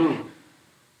Rich and Luke,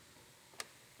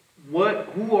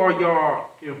 who are y'all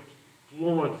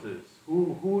influences?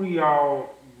 Who do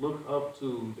y'all look up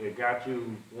to that got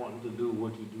you wanting to do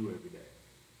what you do every day?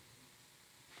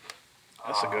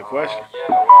 That's a good question.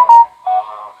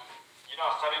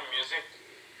 Studying music,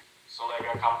 so like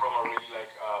I come from a really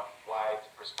wide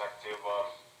perspective of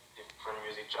different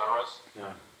music genres.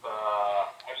 Yeah.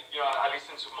 I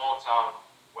listen to Motown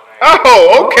when I.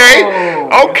 Oh, okay,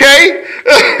 okay,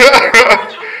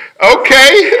 okay.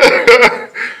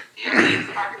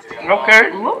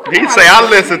 He say I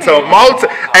listen to Motown,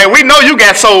 and we know you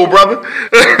got soul, brother.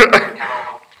 80s,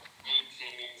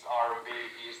 R&B,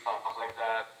 stuff like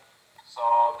that. So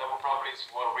that will probably is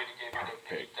what really gave me the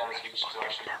that huge to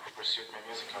actually pursue my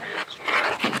music career.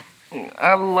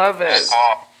 I love it. That's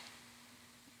hard.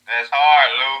 That's hard,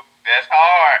 Luke. That's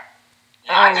hard.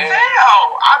 I can tell.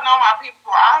 I know my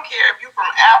people. I don't care if you're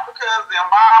from Africa,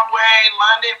 Zimbabwe,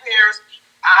 London, Paris.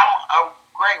 I'm a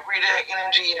great reader of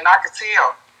energy, and I can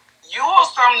tell. You are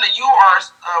something that you are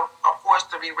a force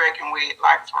to be reckoned with,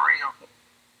 like for real.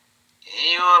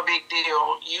 You're a big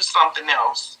deal. You something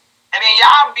else. And then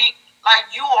y'all be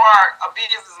like, you are a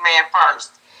businessman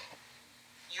first.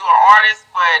 You're an artist,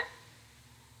 but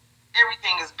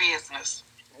everything is business.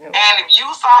 And if you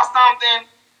saw something,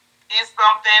 it's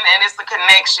something, and it's a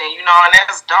connection, and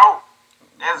that's dope.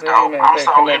 That's dope. I'm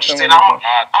so interested. I'm gonna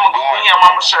Google him. I'm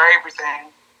gonna share everything.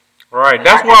 Right.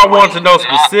 That's what I wanted to know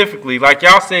specifically. Like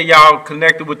y'all said, y'all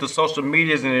connected with the social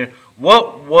medias, and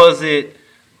what was it?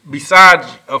 Besides,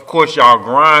 of course, y'all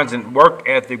grinds and work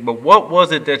ethic, but what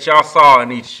was it that y'all saw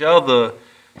in each other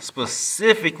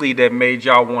specifically that made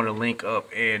y'all want to link up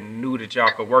and knew that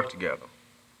y'all could work together?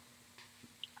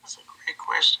 That's a great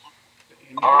question.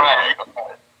 All right.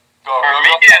 For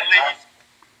me, at least,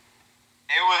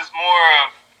 it was more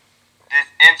of this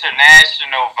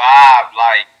international vibe.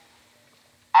 Like,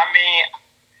 I mean,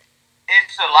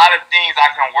 it's a lot of things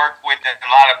I can work with and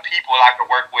a lot of people I can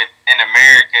work with in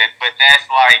America, but that's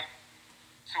like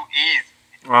too easy.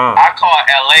 I call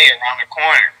LA around the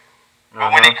corner.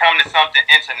 But when it comes to something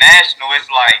international, it's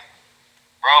like,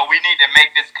 bro, we need to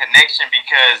make this connection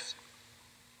because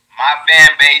my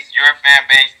fan base, your fan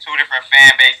base, two different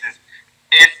fan bases,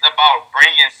 it's about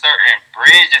bringing certain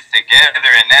bridges together,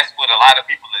 and that's what a lot of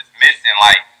people is missing.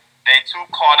 Like, they too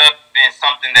caught up in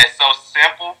something that's so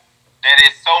simple that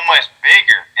is so much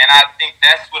bigger, and I think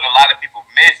that's what a lot of people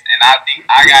miss, and I think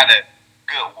I got a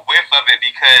good whiff of it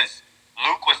because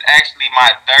Luke was actually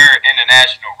my third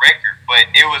international record, but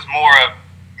it was more of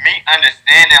me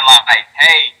understanding like,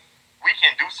 hey, we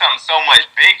can do something so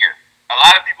much bigger. A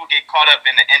lot of people get caught up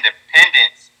in the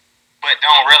independence, but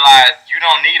don't realize you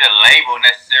don't need a label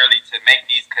necessarily to make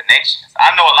these connections.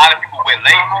 I know a lot of people with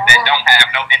labels that don't have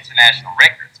no international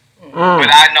records, but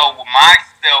I know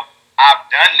myself, I've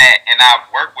done that, and I've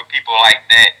worked with people like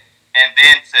that, and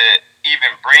then to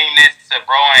even bring this to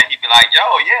bro, and he'd be like, yo,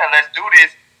 yeah, let's do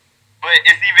this, but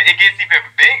it gets even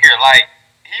bigger. Like,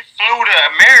 he flew to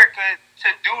America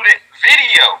to do this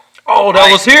video. Oh, that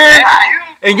was here?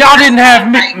 And y'all didn't have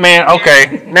me. Man,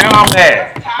 okay. Now I'm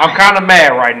mad. I'm kind of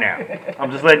mad right now. I'm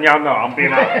just letting y'all know. I'm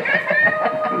being honest.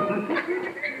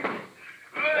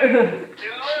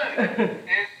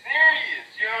 It's serious.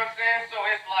 You know what I'm saying? So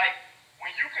it's like,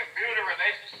 when you can build a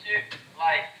relationship,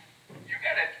 like, you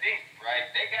got to think,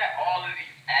 right? They got all of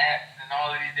these apps and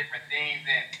all of these different things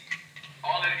and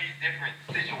all of these different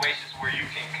situations where you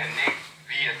can connect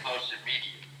via social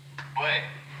media. But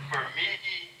for me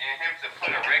and him to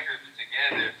put a record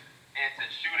together and to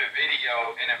shoot a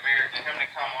video in America, him to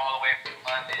come all the way from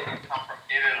London and come from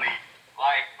Italy,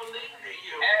 like,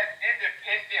 as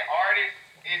independent artists,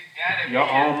 it's gotta be your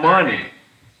own money.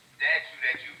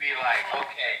 that you be like,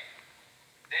 okay,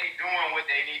 they doing what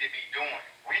they need to be doing.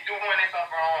 We doing this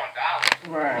off our own dollars.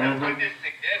 Right. To put this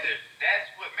together, that's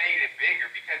what made it bigger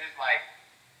because it's like,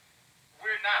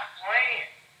 we're not playing.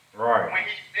 Right. When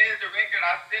he sends a record,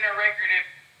 I send a record.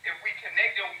 If we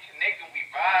connect and we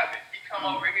vibe. If he come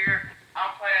over here,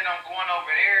 I'm planning on going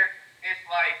over there. It's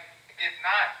like, it's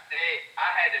not that I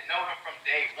had to know him from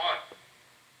day one.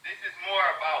 This is more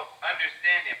about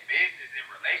understanding business and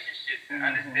relationships and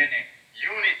understanding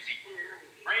unity,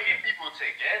 bringing people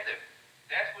together.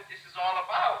 That's what this is all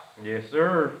about. Yes,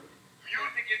 sir.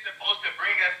 Music is supposed to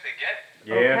bring us together.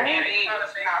 Yeah. And it's not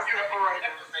separate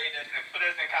us and put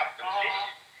us in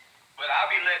competition. But I'll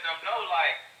be letting them know,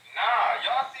 like, nah,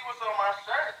 y'all see what's on my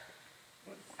shirt?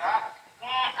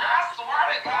 I swear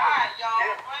to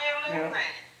Yeah.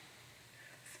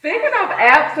 Speaking of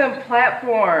apps and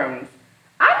platforms,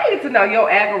 I need to know your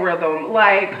algorithm.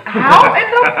 Like, how in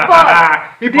the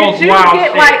fuck He did posts you wild get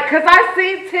shit. like? Cause I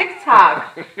see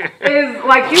TikTok is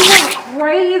like you went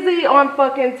crazy on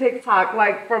fucking TikTok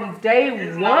like from day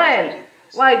one.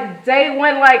 Like day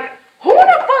one, like who's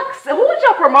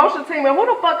your promotion team and who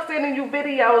the fuck sending you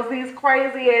videos? These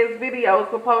crazy ass videos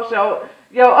to post your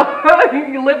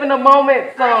you live in the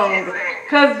moment song.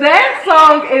 Cause that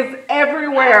song is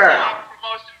everywhere.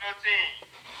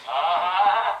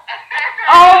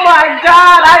 Oh my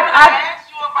God!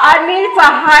 I need to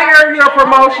hire your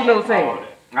promotional team.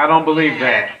 I don't believe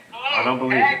that. I don't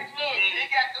believe it.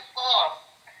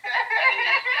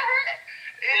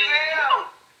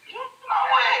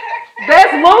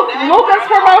 That's Luca's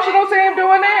promotional team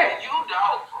doing that. You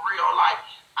don't, for real. Like,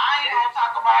 I ain't gonna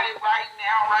talk about it right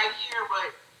now, right here, but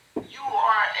you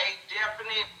are a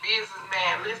definite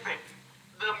businessman. Listen,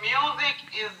 the music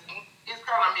it's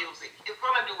gonna music. It's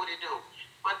gonna do what it do.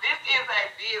 But this is a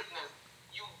business.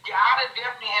 You gotta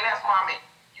definitely, and that's what I mean.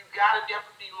 You gotta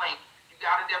definitely link. You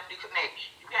gotta definitely connect.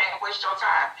 You can't waste your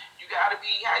time. You gotta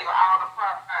have your eye on the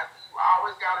prize. You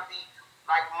always gotta be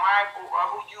like mindful of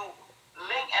who you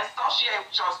link and associate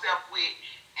with yourself with.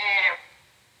 And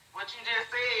what you just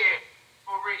said,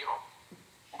 for real.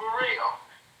 For real.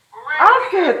 For real. I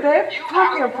said that You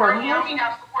fucking gotta support him, he promotion.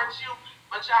 gotta support you,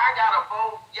 but y'all gotta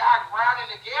both, y'all grinding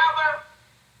together.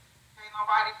 Ain't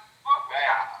nobody fuck with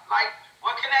y'all. Like,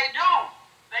 what can they do?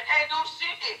 They can't do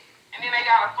shit. And then they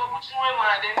gotta fuck with you in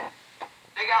London.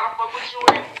 They gotta fuck with you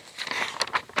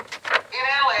in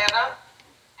Atlanta.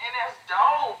 And that's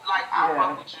dope. Like, I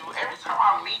fuck with you. Every time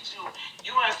I meet you,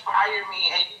 you inspire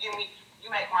me and you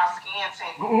make my skin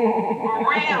tingle. For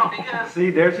real, because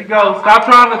See, there she goes. Stop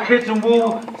trying to pitch and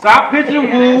woo. Stop pitching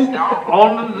woo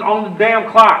on the damn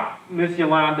clock, Miss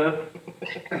Yolanda.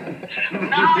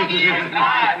 No, he is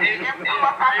not. It's real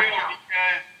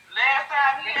because last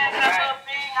time he had that little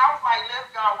thing, I was like,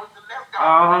 let's go.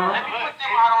 Let me put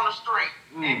them out on the street.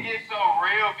 It gets so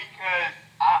real because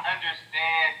I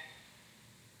understand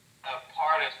a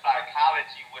part of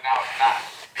psychology without not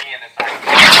being a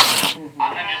psychologist. I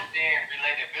understand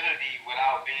relatability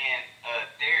without being a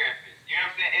therapist. You know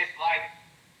what I'm saying? It's like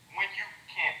when you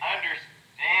can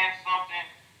understand something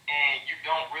and you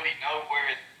don't really know where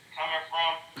it's coming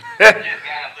from, you just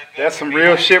gotta look up. That's some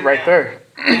real shit right there.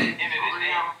 At the end of the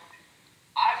day,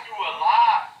 I do a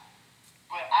lot,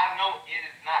 but I know it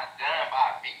is not done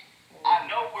by me. I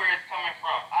know where it's coming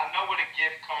from. I know where the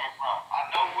gift coming from. I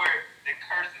know where the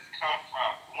curses come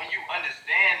from. When you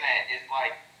understand that, it's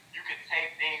like you can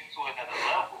take things to another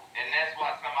level. And that's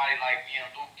why somebody like me and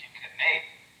Luke can connect.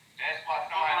 That's why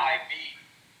somebody like me,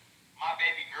 my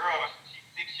baby girl, she's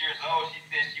 6 years old, she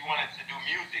said she wanted to do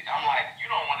music. I'm like, you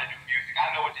don't want to do music.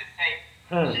 I know what this takes.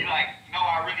 She like, no,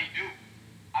 I really do.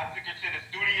 I took her to the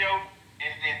studio, and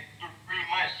in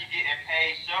 3 months, she getting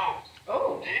paid shows.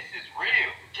 Oh. This is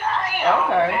real. Damn.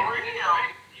 Okay. For real.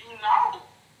 You know.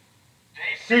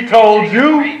 She told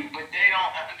you. Great, but they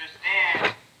don't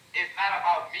understand. It's not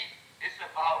about me. It's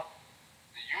about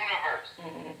the universe.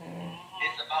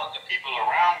 It's about the people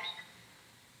around me.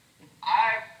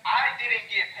 I didn't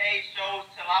get paid shows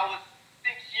till I was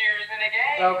 6 years in the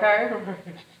game. Okay.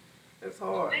 It's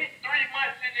hard. 3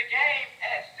 months in the game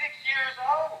at 6 years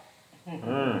old.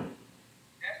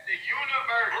 That's the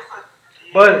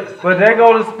universe. But they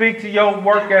go to speak to your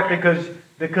work ethic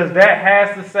because that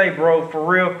has to say, bro, for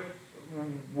real,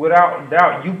 without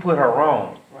doubt, you put her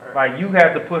on. Like, you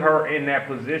have to put her in that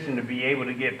position to be able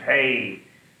to get paid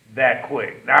that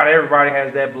quick. Not everybody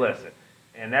has that blessing,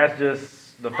 and that's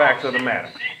just the facts of the matter.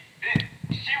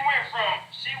 She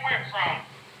went from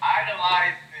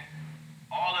idolizing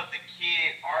all of the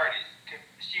kid artists.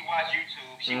 She watched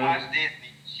YouTube. She watched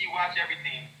Disney. She watched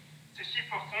everything. So she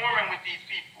performing with these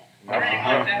people. 3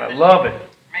 months after I love it.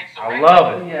 I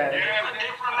love it. Yeah.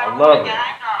 I love it.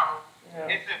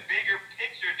 It's a bigger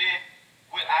picture than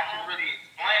what I can really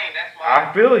explain. That's why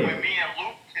I feel you. when me and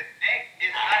Luke connect,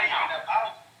 it's not even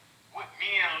about what me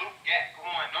and Luke got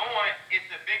going on. It's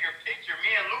a bigger picture.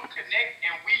 Me and Luke connect,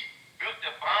 and we built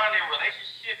a bond and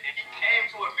relationship. And he came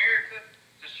to America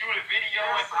to shoot a video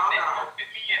and connect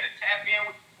with me and to tap in.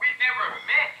 We never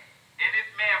met, and this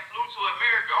man flew to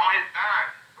America on his dime.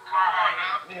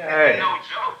 This is no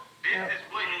joke. This is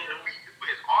what we do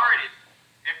as artists.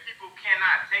 And people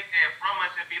cannot take that from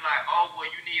us and be like, oh, well,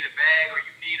 you need a bag or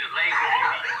you need a label.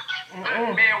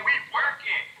 But, man, we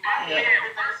working. This man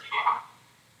working.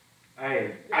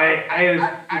 Hey,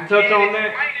 to touch on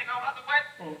that.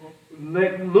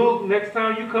 Luke, next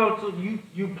time you come to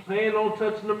you plan on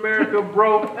touching America,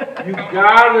 bro, you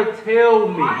gotta tell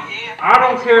me. I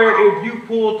don't care if you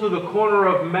pull to the corner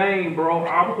of Maine, bro.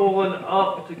 I'm pulling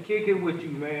up to kick it with you,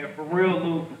 man. For real,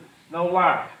 Luke. No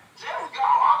lie.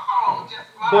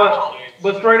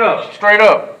 But straight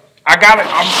up. I got it.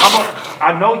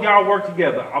 I know y'all work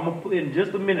together. I'm gonna put in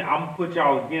just a minute. I'm gonna put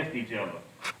y'all against each other.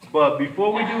 But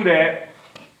before we do that,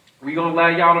 we gonna allow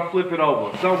y'all to flip it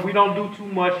over. So we don't do too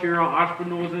much here on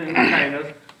Entrepreneurs and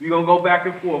Entertainers. We gonna go back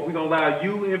and forth. We gonna allow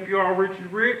you, NPR Rich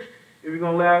is Rich, and we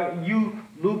gonna allow you,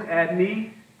 Luke at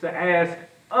me, to ask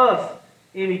us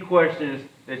any questions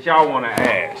that y'all wanna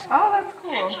ask. Oh, that's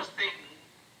cool. Interesting.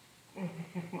 Okay,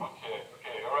 all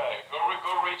right. Go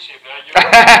Richie.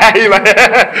 Let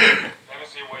me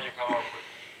see what you come up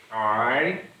with. All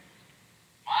right.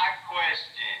 My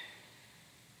question: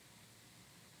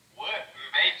 what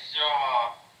makes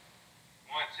y'all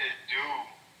want to do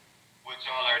what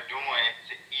y'all are doing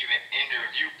to even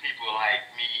interview people like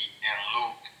me and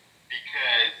Luke?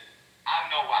 Because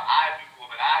I know what I do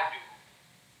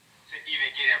to even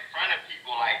get in front of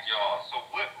people like y'all. So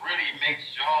what really makes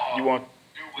y'all You want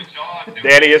do what y'all do?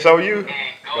 Daddy, it's on you.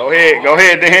 Go ahead,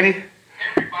 Danny.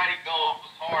 Everybody goes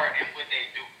hard in what they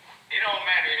do. It don't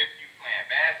matter if you playing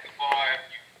basketball, if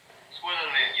you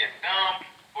twiddling your thumb,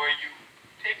 or you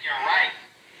picking rice.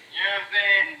 You know what I'm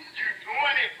saying? You're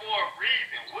doing it for a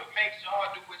reason. What makes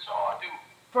y'all do what y'all do?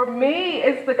 For me,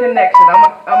 it's the connection.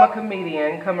 I'm a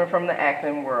comedian coming from the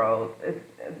acting world,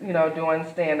 doing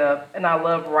stand up, and I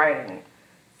love writing.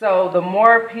 So the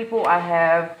more people I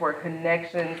have for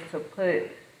connections to put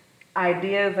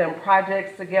ideas and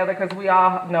projects together, because we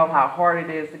all know how hard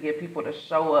it is to get people to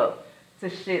show up to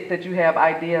shit that you have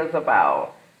ideas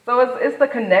about. So it's the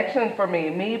connection for me.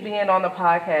 Me being on the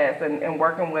podcast and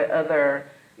working with other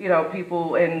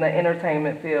people in the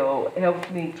entertainment field helps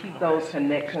me keep those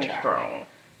connections strong.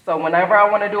 So whenever I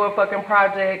want to do a fucking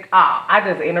project, I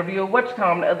just interviewed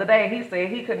Whatchcom the other day. He said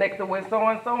he connected with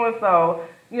so-and-so.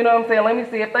 You know what I'm saying? Let me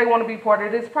see if they want to be part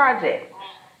of this project.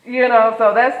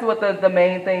 So that's what the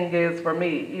main thing is for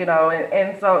me,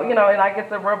 and so, and I get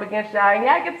to rub against y'all, and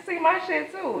y'all get to see my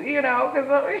shit too,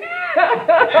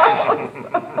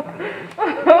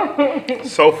 because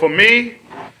So for me,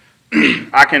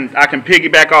 I can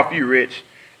piggyback off you, Rich.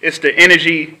 It's the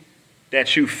energy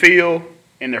that you feel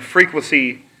and the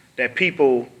frequency that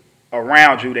people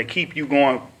around you that keep you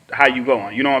going how you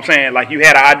going. You know what I'm saying? Like you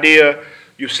had an idea,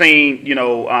 you've seen,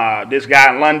 this guy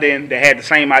in London that had the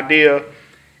same idea,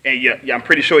 and I'm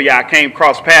pretty sure y'all came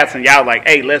cross paths and y'all like,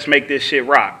 hey, let's make this shit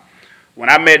rock. When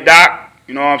I met Doc,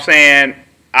 you know what I'm saying,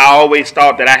 I always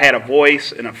thought that I had a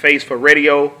voice and a face for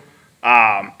radio.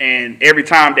 And every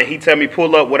time that he tell me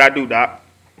pull up, what I do, Doc?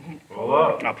 Pull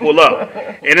up. I pull up.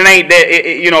 And it ain't that,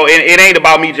 it ain't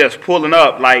about me just pulling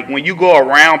up. Like when you go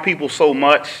around people so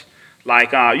much,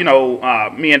 like,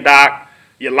 me and Doc,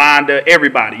 Yolanda,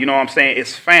 everybody, you know what I'm saying?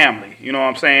 It's family, you know what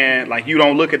I'm saying? Like you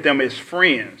don't look at them as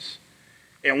friends.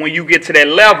 And when you get to that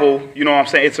level, you know what I'm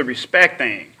saying, it's a respect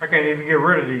thing. I can't even get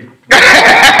rid of these.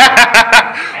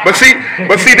 but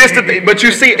see, this the thing. But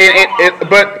you see,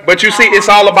 but you see, it's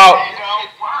all about.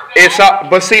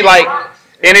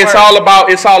 And it's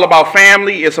all about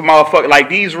family. It's a motherfucker like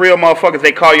these real motherfuckers.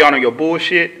 They call you on your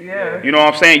bullshit. Yeah. You know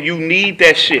what I'm saying? You need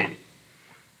that shit.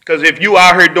 Because if you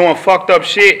out here doing fucked up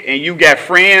shit and you got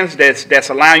friends that's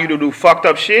allowing you to do fucked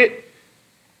up shit,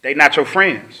 they not your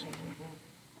friends.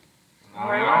 All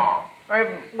right.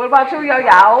 What about you,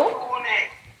 y'all? Who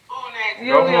next?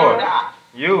 Go for it.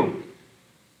 You.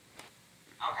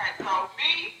 Okay, so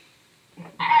me,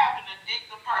 I have an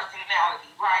addictive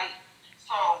personality, right?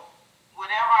 So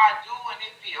whatever I do and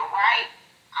it feel right,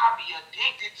 I'll be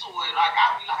addicted to it. Like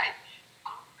I'll be like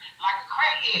a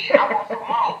crackhead. I want some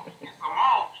more and some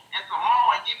more and some more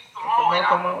and give me some more. And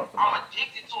I'm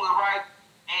addicted to it, right?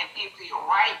 And it feel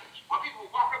right. When people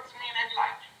walk up to me and they be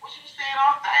like, "What you said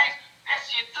on stage? That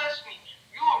shit touched me.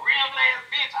 You a real ass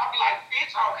bitch." I'll be like,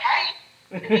 "Bitch, okay."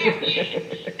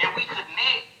 And we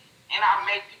connect, and I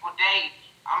make people date.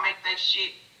 I make that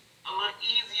shit a little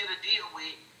easier to deal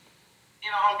with.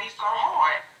 Don't be so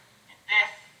hard. And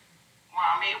that's where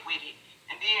I'm at with it.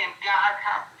 And then God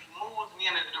constantly moves me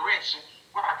in a direction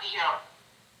where I can help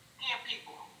 10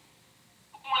 people,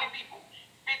 20 people,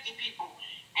 50 people.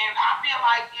 And I feel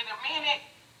like in a minute,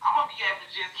 I'm going to be able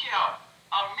to just help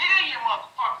 1,000,000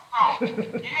 motherfuckers.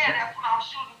 So, yeah, that's what I'm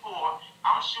shooting for.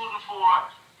 I'm shooting for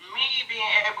me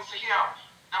being able to help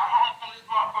the homeless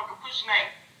motherfucker pushing their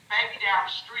baby down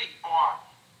the street, or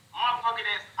motherfucker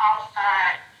that's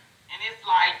outside and it's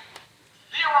like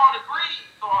 0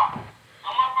 degrees, or a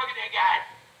motherfucker that got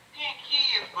 10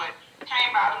 kids but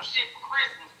can't buy them shit for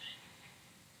Christmas.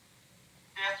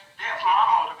 That's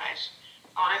my motivation.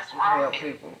 So that's where I'm at.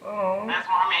 That's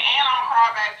where I'm at. And I'm a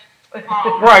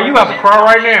crybaby. Right, you about to cry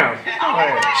right now.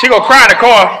 She gonna cry in the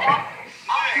car.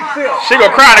 She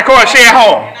gonna cry in the car. She at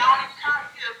home.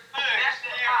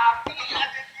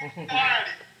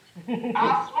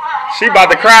 She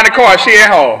about to cry in the car. She at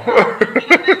home.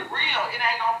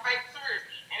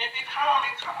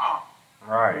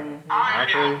 Right.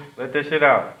 Actually, let that shit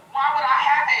out.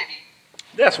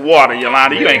 That's water,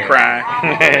 Yolanda. You ain't crying.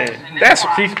 That's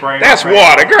She's spraying. That's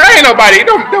water, girl. Ain't nobody.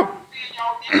 Don't. I don't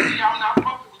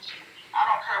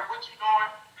care what you're doing,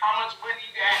 how much money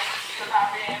you got, because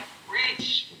I've been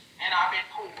rich and I've been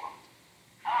poor.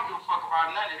 I don't give a fuck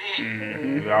about none of that.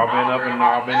 Mm-hmm. Y'all been up and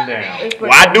y'all been down.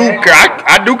 Well, I do care.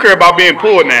 I do care about being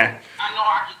poor now. I know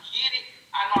I can get it.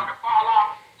 I know I can fall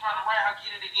off, turn around,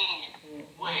 get it again.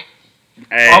 What?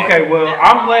 Hey. Okay, well,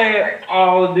 I'm glad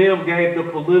all of them gave the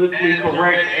politically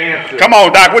correct answer. Come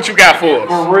on, Doc. What you got for us?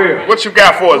 For real. What you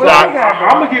got for us, Doc?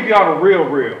 I'm gonna give y'all the real.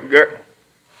 Girl.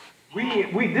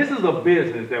 This is a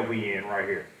business that we in right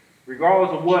here.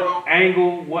 Regardless of what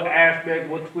angle, what aspect,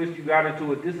 what twist you got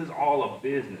into it, this is all a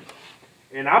business.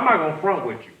 And I'm not gonna front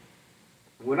with you.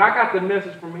 When I got the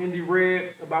message from Indy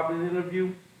Red about this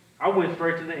interview, I went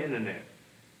straight to the internet.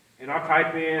 And I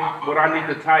type in what I need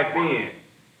to type in.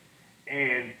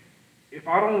 And if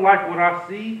I don't like what I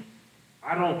see,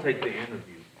 I don't take the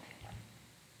interview.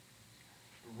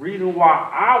 The reason why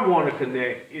I want to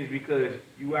connect is because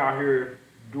you out here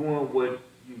doing what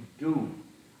you do.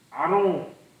 I don't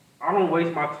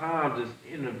waste my time just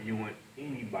interviewing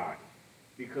anybody,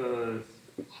 because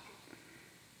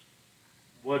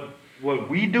what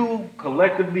we do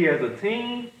collectively as a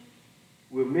team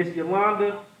with Miss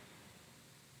Yolanda,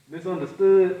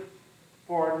 misunderstood,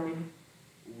 pardon me,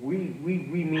 we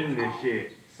mean this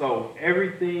shit. So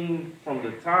everything from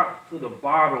the top to the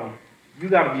bottom, you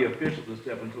gotta be official to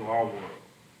step into our world.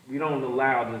 We don't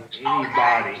allow just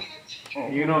anybody.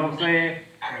 You know what I'm saying?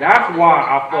 That's why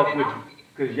I fuck with you,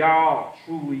 because y'all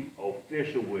truly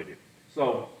official with it.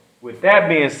 So with that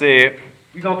being said,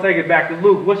 we're gonna take it back to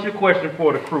Luke. What's your question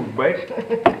for the crew, babe? So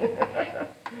yeah,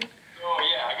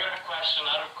 I got a question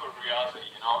out of curiosity,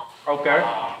 you know. Okay.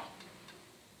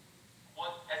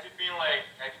 What has it been like?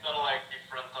 Have you done like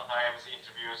different times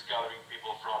interviews gathering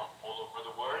people from all over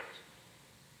the world?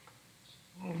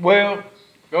 Well,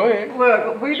 go ahead.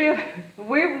 Look, we've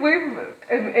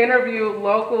interviewed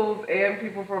locals and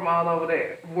people from all over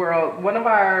the world. One of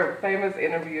our famous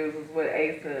interviews is with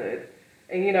Ace Hood.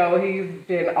 And you know, he's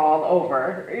been all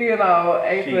over. You know,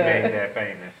 Ace She Hood. made that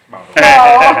famous. So,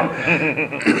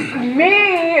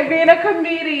 me being a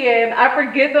comedian, I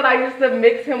forget that I used to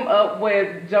mix him up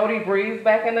with Jody Breeze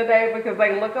back in the day because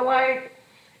they look alike.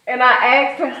 And I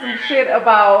asked him some shit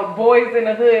about Boys in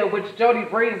the Hood, which Jody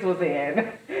Breeze was in,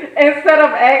 instead of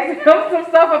asking him some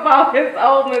stuff about his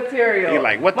old material. He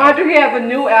like, what the? Mind you, he has a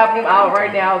new album out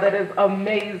right now that is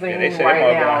amazing Yeah,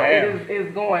 right now. It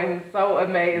is going so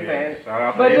amazing. Yeah, shout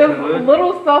out to But Ace just Hood.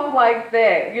 little stuff like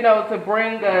that, you know, to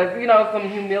bring us, you know, some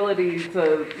humility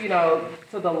to, you know,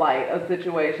 to the light of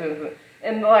situations.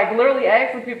 And like literally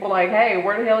asking people like, hey,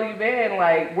 where the hell you been?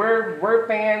 Like, we're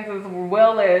fans as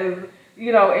well as,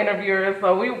 you know, interviewers,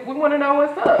 so we want to know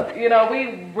what's up. You know,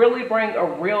 we really bring a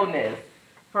realness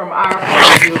from our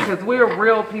point of view because we're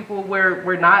real people.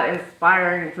 We're not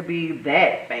inspiring to be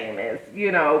that famous,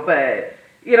 you know, but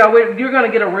you know, you're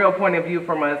gonna get a real point of view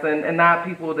from us, and not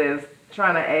people that's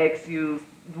trying to ask you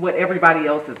what everybody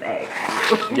else is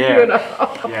asking. Yeah. You know?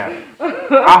 Yeah.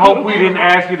 I hope we didn't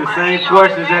ask you the same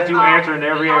questions that you answer in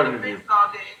every interview.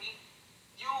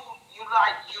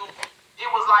 It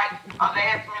was like a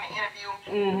last minute interview.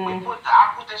 Mm-hmm.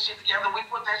 I put that shit together. We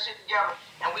put that shit together,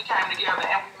 and we came together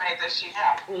and we made that shit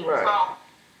happen. Right. So,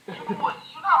 you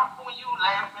know, when you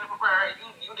last minute prepare,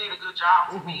 you did a good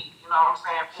job for me. You know what I'm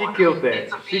saying? She killed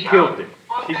that. She killed it.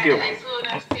 She killed it.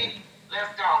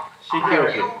 Let's go. She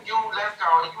killed it. You, let's go.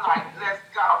 And you like, let's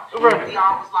go. Right. We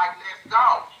all was like, let's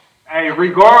go. Hey,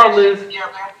 regardless, Yeah,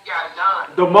 man, we got it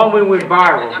done. the moment went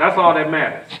viral. That's all that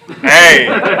matters. Hey,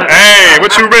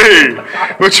 what you mean?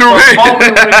 What you The mean?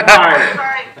 moment went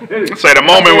viral. Say the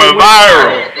moment went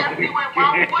viral.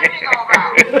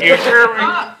 You hear me?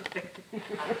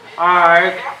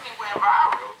 Alright.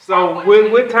 So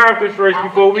with time constraints,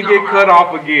 before we get cut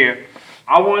off again,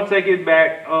 I want to take it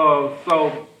back.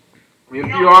 So if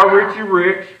you are Richie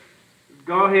Rich,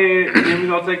 go ahead, and then we're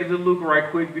going to take it to Luke right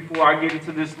quick before I get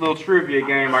into this little trivia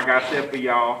game I got set for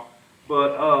y'all.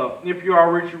 But if you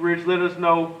are Richie Rich, let us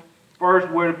know first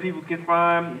where the people can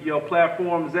find your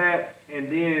platforms at,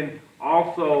 and then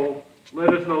also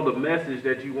let us know the message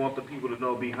that you want the people to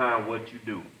know behind what you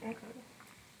do. Okay,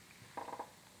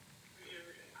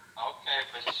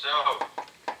 for sure.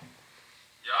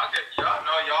 Y'all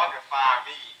know y'all can find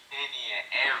me any and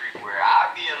everywhere.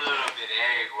 I be a little bit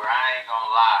everywhere, I ain't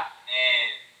gonna lie. And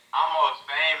I'm most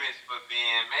famous for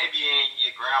being maybe in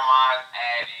your grandma's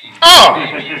attic. Oh!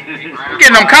 Maybe in your grandma's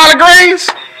Getting them collard greens?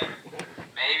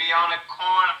 maybe on the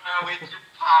corner with your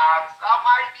pops. I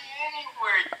might be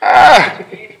anywhere.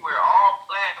 Anywhere, all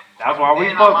platforms. That's why we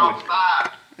And fuck I'm with you.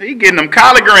 outside. He getting them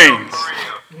collard greens.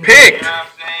 Picked. You know what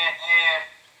I'm saying? And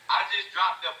I just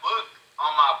dropped a book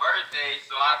on my birthday,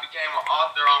 so I became an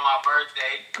author on my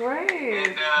birthday. Great.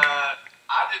 And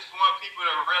I just want people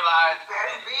to realize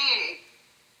that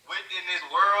within this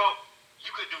world, you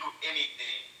could do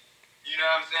anything. You know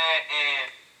what I'm saying? And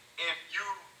if you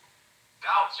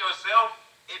doubt yourself,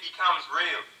 it becomes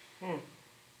real.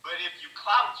 But if you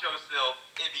clout yourself,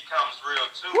 it becomes real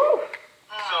too.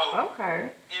 So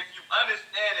if you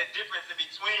understand the difference in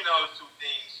between those two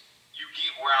things, you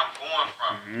get where I'm going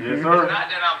from. Yes, sir. It's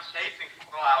not that I'm chasing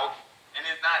clout, and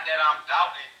it's not that I'm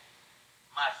doubting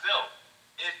myself.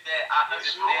 It's that I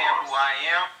understand who I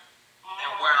am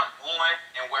and where I'm going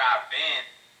and where I've been.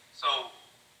 So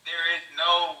there is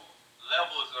no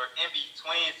levels or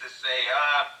in-betweens to say,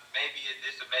 maybe it's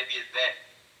this or maybe it's that.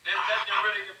 There's nothing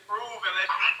really to prove unless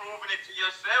you're proving it to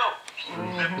yourself.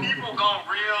 The people gonna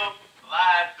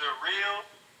realize the real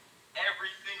every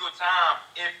single time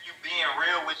if you being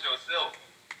real with yourself.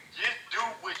 Just do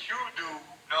what you do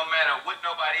no matter what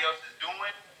nobody else is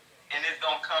doing, and it's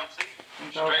gonna come to you.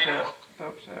 Straight up.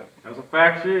 That's a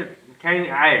fact shit. You can't,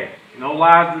 hey, no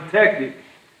lies detected.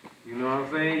 You know what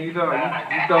I'm saying? You throw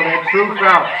that truth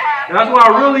out. That's why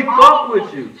I really fuck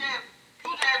with you.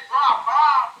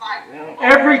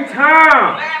 Every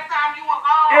time.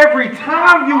 Every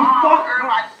time you fuck.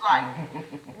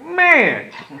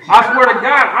 Man, I swear to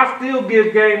God, I still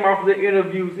give game off of the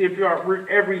interviews. If you're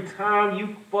every time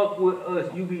you fuck with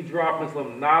us, you be dropping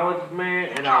some knowledge, man,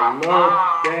 and I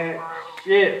love that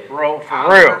shit, bro. For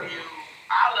real.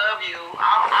 I love you.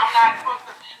 I'm not supposed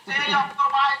to tell y'all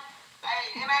nobody. Hey,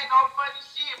 it ain't no funny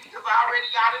shit because I already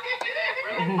got it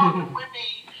really fucking with me.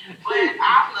 But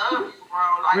I love you, bro.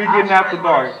 Like, We getting after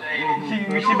dark.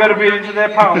 She better be into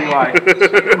that poly life.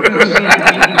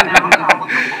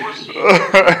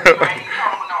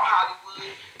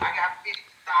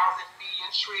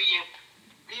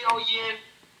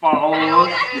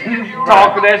 Followers.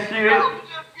 Talking that shit. You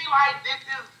just be like, this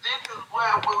is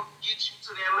what will get you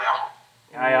to that level.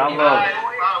 Hey, I love it. It's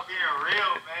about being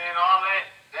real, man. All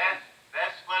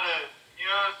that's for the, you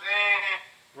know what I'm saying?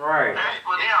 Right. It's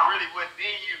really what's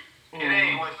in you. It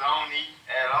ain't what's on me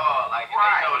at all. Like, they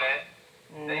know that.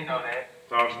 They know that.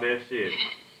 Talk that shit.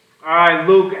 All right,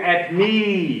 Luke at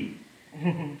me.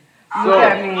 So,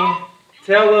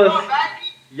 tell us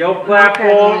your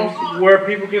platforms where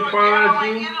people can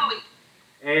find you,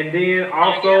 and then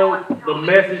also the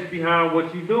message behind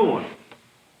what you're doing.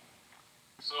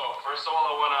 So first of all,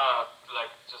 I wanna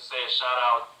just say a shout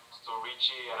out to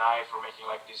Richie and I for making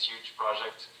this huge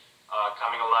project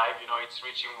coming alive. You know, it's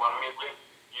reaching 1 million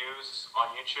views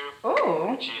on YouTube,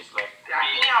 which is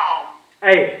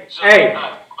Hey,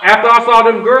 after I saw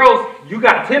them girls, you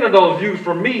got 10 of those views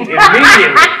from me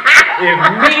immediately.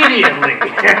 Immediately.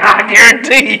 I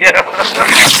guarantee you.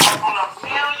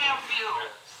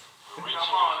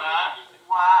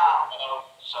 Wow.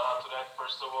 Shout out to that,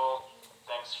 first of all.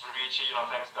 Thanks for Richie,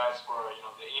 thanks guys for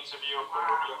the interview, for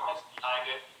the realness behind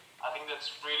it. I think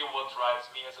that's really what drives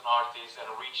me as an artist and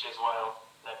Richie as well.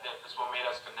 That's what made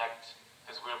us connect,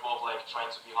 because we're both trying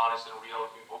to be honest and real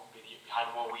behind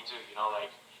what we do.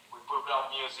 We put out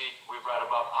music, we write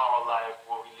about our life,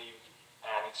 what we live,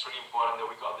 and it's really important that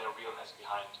we got that realness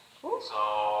behind.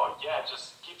 So yeah,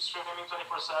 just keep streaming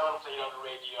 24/7, play it on the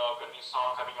radio. Got a new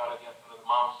song coming out at the end of the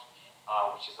month,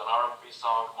 which is an R&B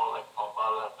song, more like pop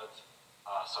ballad.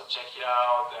 So check it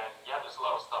out, and yeah, there's a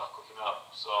lot of stuff cooking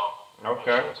up. So make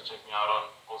sure to check me out on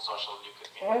all social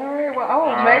LukeAtmeInterview. Alright, well I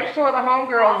will make sure the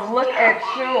homegirls look at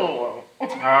you.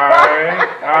 Alright.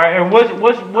 And what's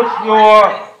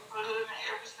your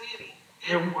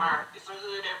Everywhere. It's a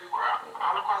hood everywhere.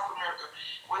 All across America.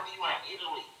 Whether you in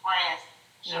Italy, France,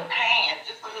 Japan,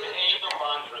 it's a hood.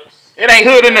 It ain't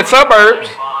hood in the suburbs.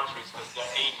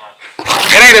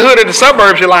 It ain't a hood in the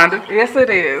suburbs, Yolanda. Yes, it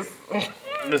is.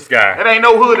 This guy. It ain't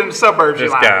no hood in the suburbs,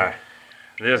 Yolanda.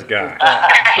 This guy.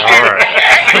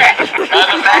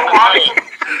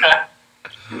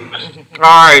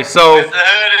 All right, so It's a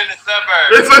hood in the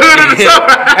suburbs. It's a hood in the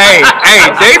suburbs. hey,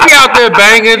 they be out there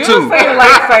banging too.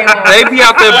 They be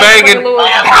out there banging.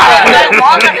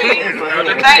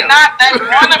 They not. They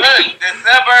wanna be. The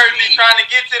suburbs be trying to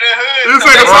get to the hood. It's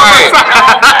like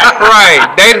Right.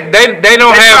 They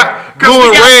don't have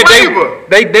blue and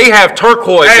red. They have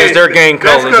turquoise as their gang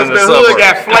colors That's in the because the suburbs. hood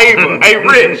got flavor. Hey,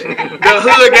 Rich, the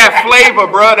hood got flavor,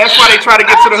 bro. That's why they try to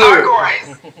get to the hood.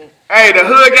 Hey, the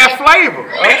hood got flavor.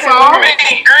 That's all.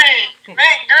 Mint green. You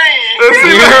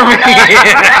hear me?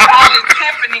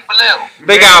 Tiffany blue.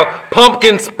 They got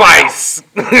pumpkin spice.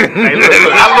 Hey,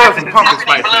 look, I love some pumpkin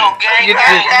spice.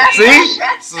 See?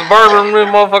 Suburban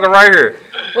motherfucker right here.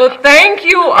 Well, thank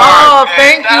you all.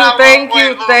 Thank you. Thank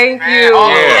you. Thank you.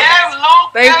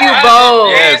 Yeah. Thank you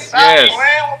both. Yes.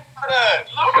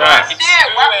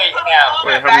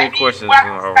 Wait, how many questions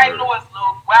are there?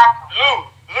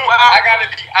 Luke, I gotta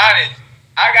be honest.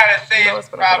 I gotta say it's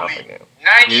probably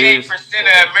 98%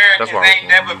 of Americans ain't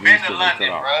never been to London,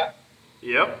 bro.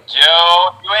 Yep. Yo,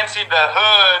 you ain't see the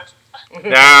hood.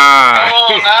 Nah.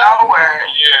 Come on now. Nowhere.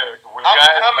 Yeah.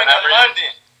 I'm coming to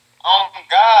London. Oh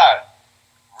God.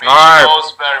 All right.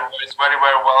 It's very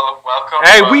welcome.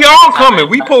 Hey, we all coming.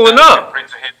 We pulling up. Free to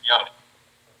hit me on it.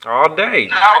 All day.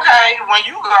 Okay, when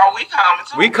you go, we coming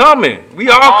too. We coming. We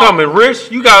all coming.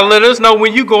 Rich, you gotta let us know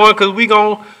when you going, cause we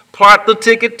gonna plot the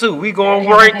ticket too. We going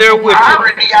right there with I you.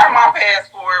 already got my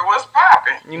passport. What's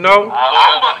popping? You know.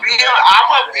 I'm a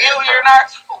bill here now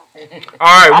too.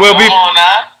 All right. Well,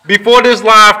 before this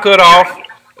live cut off,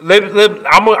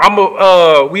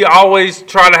 we always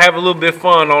try to have a little bit of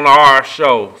fun on our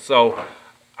show. So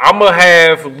I'm gonna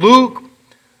have Luke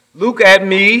at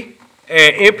me,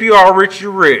 and NPR Richie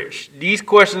Rich. These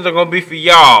questions are gonna be for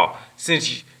y'all,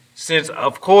 since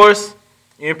of course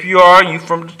NPR, you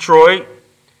from Detroit.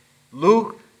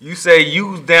 Luke, you say you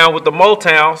was down with the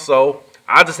Motown, so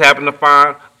I just happened to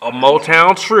find a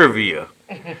Motown trivia.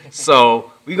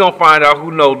 So we gonna find out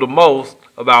who knows the most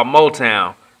about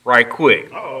Motown right quick.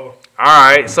 Uh-oh. All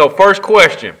right. So first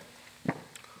question: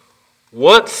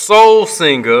 what soul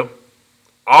singer,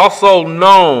 also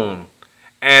known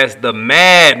as the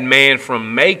Madman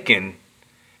from Macon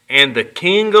and the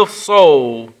King of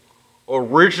Soul,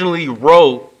 originally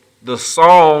wrote the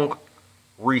song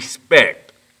 "Respect"?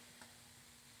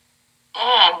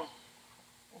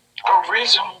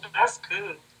 Original, that's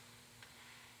good.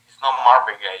 It's not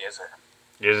Marvin Gaye, is it?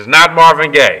 It is not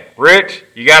Marvin Gaye. Rich,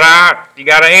 you got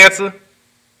an answer?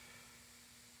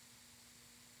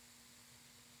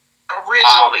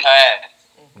 Originally.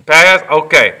 Pass?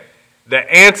 Okay.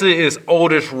 The answer is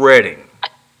Otis Redding.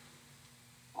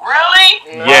 Really?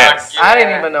 Yes. I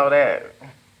didn't even know that.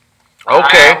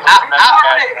 Okay.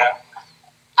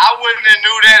 I wouldn't have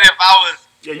knew that if I was.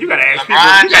 Yeah, you gotta ask people.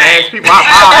 You gotta ask people our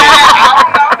mom age.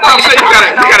 I'm saying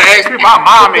you gotta ask people our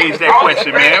mom age that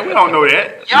question, man. We don't know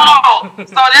that. Yo,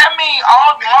 so that means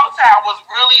all Motown was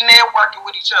really networking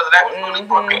with each other. That was really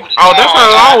working with each other. Oh, that's how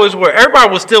it always was.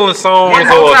 Everybody was stealing songs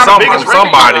or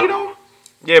somebody.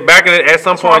 Yeah, back at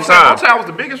some point in time. Motown was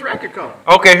the biggest record company.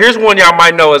 Okay, here's one y'all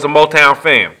might know as a Motown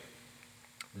fan.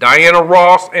 Diana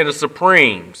Ross and the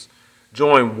Supremes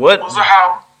joined what?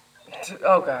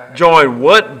 Oh God. Joined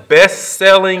what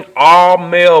best-selling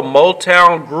all-male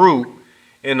Motown group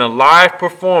in a live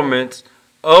performance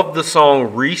of the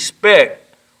song "Respect"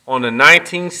 on the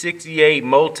 1968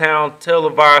 Motown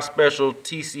televised special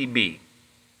TCB?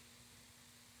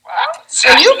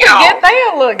 And you can get they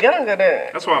a little younger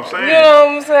than. That's what I'm saying. You know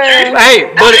what I'm saying?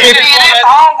 Hey, but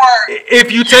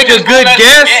if you take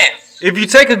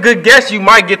a good guess, you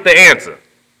might get the answer.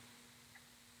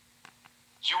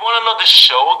 Do you want to know the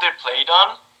show they played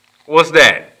on? What's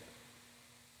that?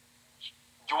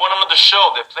 You want to know the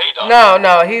show they played on?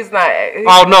 No, he's not.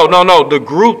 Oh no! The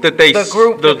group that they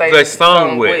they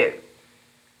sung with.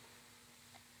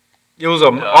 It was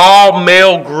an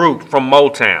all-male group from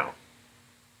Motown.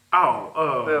 Oh,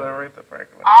 Aretha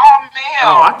Franklin. All male.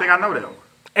 Oh, I think I know them.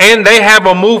 And they have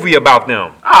a movie about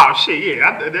them. Oh shit,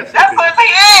 yeah, that's what they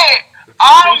had.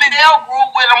 All male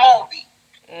group with a movie.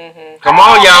 Come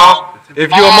on, y'all. If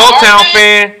you're a Motown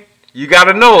fan, you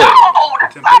gotta know it. No,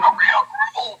 that's not a real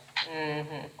group.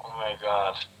 Oh my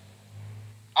God.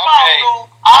 Okay.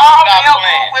 All male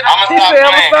group with a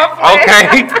movie. Okay.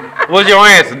 What's your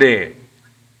answer then?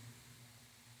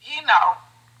 You know.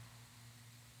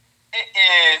 It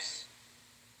is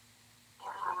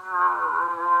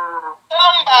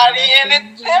somebody in the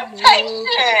Temptations.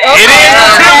 It is the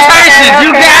Temptations.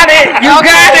 You got it. You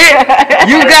got it.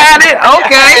 You got it.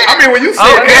 Okay. I mean, when you said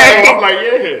that, I'm like,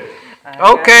 yeah.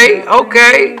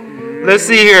 Okay. Let's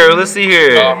see here.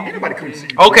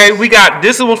 Okay, we got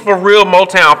this one for real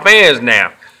Motown fans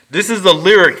now. This is a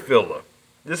lyric filler.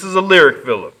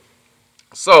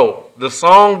 So the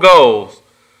song goes,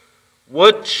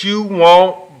 "What you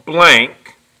want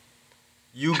blank,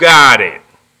 You got it.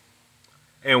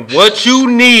 And what you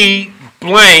need,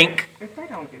 blank,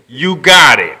 you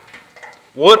got it.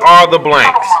 What are the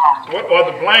blanks? What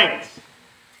are the blanks?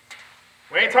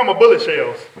 We ain't talking about bullet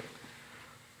shells.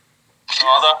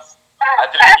 I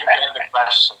didn't even get the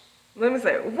question. Let me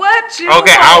say, what you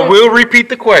Okay, I will repeat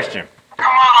the question.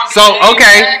 So,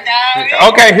 okay,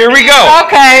 here we go.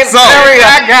 Okay, so there we go.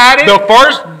 I got it. The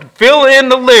first, fill in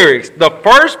the lyrics. The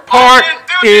first part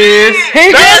is.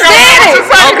 He just did it.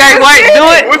 Okay, wait, do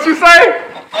it. What you say?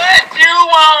 What you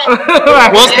want?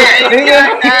 What's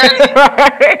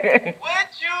What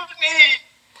you need?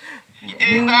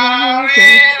 It's all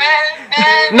in.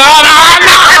 No.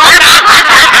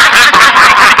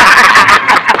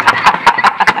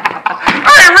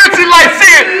 Hey, Richie, like,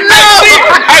 shit.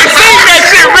 Hey, sing that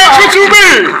shit, Rich. What you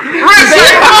mean?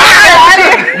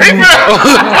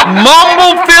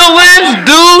 Mumble feelings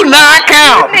do not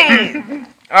count.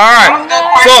 All right.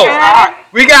 So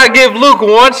we gotta give Luke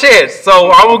one chance.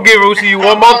 So I will give it to you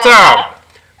one more time.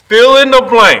 Fill in the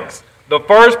blanks. The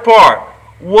first part.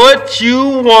 What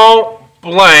you want,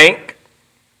 blank.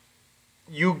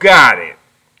 You got it.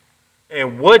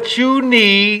 And what you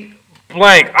need,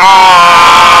 blank. Together,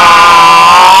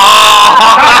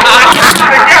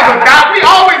 Doc. We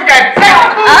always got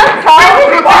technical.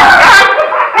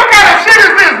 What kind of shit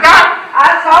is this, Doc?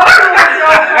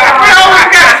 We always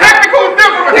got technical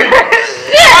difficulties.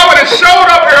 I would have showed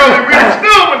up early. We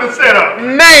still with the setup.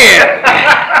 Man,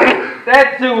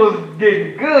 that shit was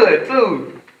getting good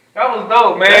too. That was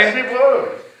dope, man. That shit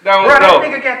was. That was bro, dope.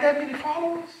 That nigga got that many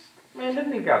followers? Man, that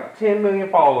nigga got 10 million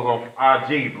followers on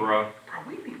IG, bro.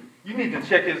 You need to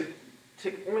check his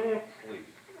man, please.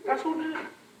 That's who did it.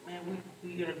 Man, we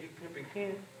interviewed Pimp and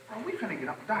Ken. Bro, we finna get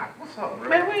up. Doc, what's up, bro?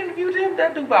 Man, we interviewed him,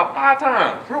 that dude, about 5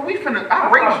 times. Bro, we finna,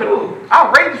 outrage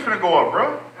finna go up,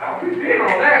 bro. We did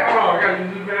on that. Hold on, I gotta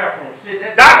use the bathroom. Shit,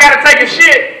 Doc gotta take a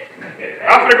shit.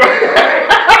 I'm finna go.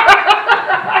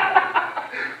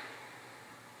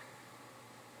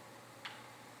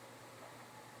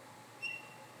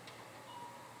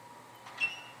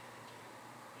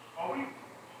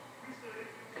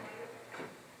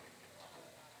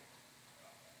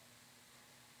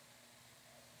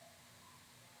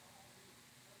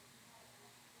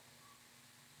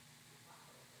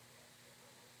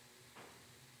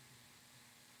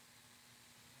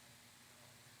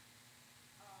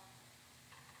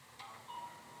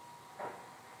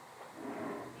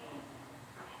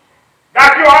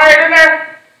 Doc, you alright in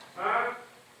there? Huh?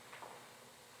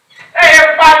 Hey,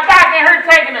 everybody, Doc in here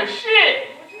taking a shit.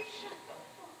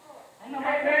 Hey, man, I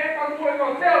thought you weren't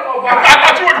gonna tell nobody. I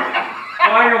thought you were. I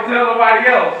ain't gonna tell nobody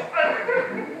else.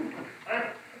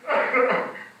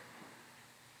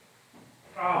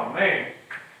 Oh, man.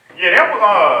 Yeah, that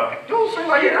was, dude seemed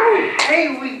like, I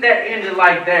hate week that ended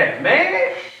like that,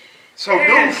 man. So,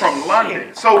 dude from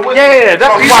London. So, what? Yeah,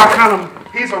 that's so why I kind of.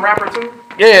 He's a rapper too?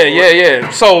 Yeah.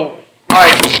 So,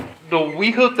 like,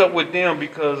 we hooked up with them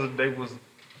because they was,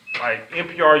 like,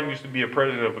 NPR used to be a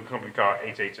president of a company called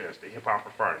HHS, the Hip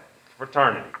Hop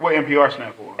Fraternity. What NPR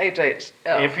stand for? HH.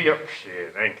 NPR,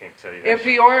 shit, I can't tell you that.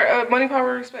 NPR, Money,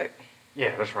 Power, Respect.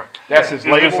 Yeah, that's right. That's his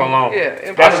label. So long. Yeah,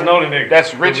 I just know the nigga.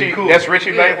 That's Richie. Cool. That's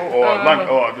Richie label,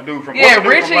 or the dude from. Yeah,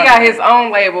 Richie got his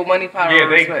own label, Money, Power,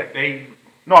 Respect.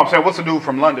 No, I'm saying, what's the dude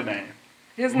from London name?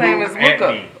 His name is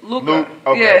Luca. Luke.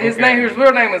 Okay, yeah, his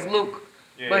real name is Luke,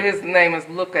 Yeah. but his name is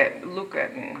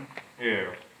LukeAtmeInterview.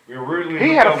 Yeah. We originally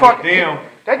He had a hooked up fuck. with them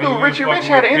That because dude we Richie was Rich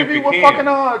fucking had an with interview Pimp with and fucking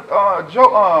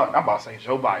Joe. I'm about to say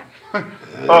Joe Biden.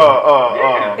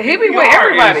 He be with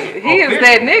everybody. He is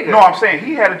that nigga. No, I'm saying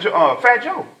he had a Fat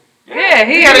Joe. Yeah,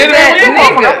 he is that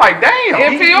nigga. I'm like, damn.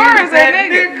 NPR is that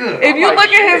nigga. If you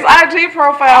look at his IG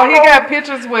profile, he got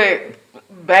pictures with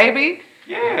Baby.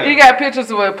 Yeah. He got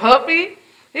pictures with Puppy.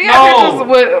 He got pictures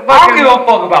with I don't give a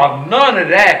fuck about none of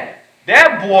that.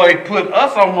 That boy put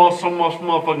us on so much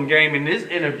motherfucking game in his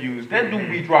interviews. That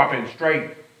dude be dropping straight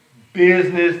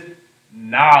business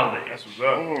knowledge. That's what's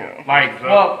up. Like,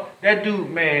 fuck, that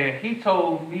dude, man, he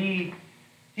told me,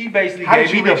 he basically How gave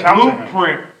did me you the reach out to him?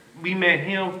 blueprint. We met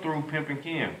him through Pimp and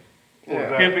Ken.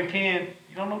 Yeah. Pimp and Ken,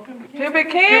 you don't know Pimp and Ken? Pimp and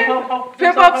Ken? Pimp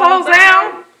Pimp Up Souls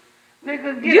Down?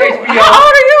 Nigga, You, HBO. how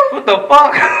old are you? What the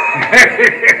fuck?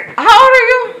 How old are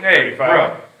you? Hey,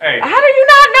 bro. Hey. How do you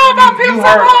not know about Pimp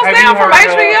Up Souls Down from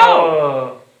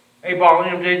HBO? A-Ball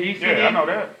MJG CD? Yeah, I know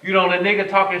that. You know the nigga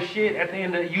talking shit at the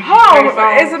end of UGK Hold on.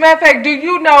 song? As a matter of fact, do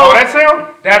you know? Oh, that's him?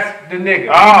 That's the nigga.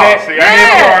 Oh, see,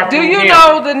 Yeah. Do you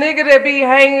know the nigga that be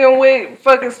hanging with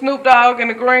fucking Snoop Dogg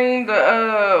and the Green?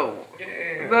 The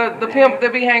pimp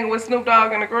that be hanging with Snoop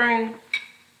Dogg and the Green?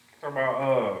 Talking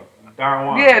about Don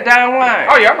Juan. Yeah, Don Juan.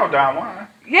 Oh yeah, I know Don Juan.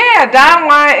 Yeah, Don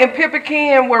Juan and Pippa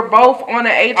Ken were both on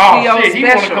an HBO Oh shit, he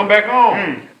want to special. come back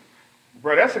on.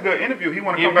 Bro, that's a good interview. He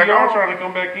want to Yeah, come back y'all on. trying to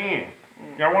come back in.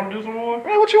 Y'all want to do some more?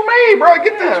 Man, what you mean, bro?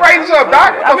 Get these ratings up,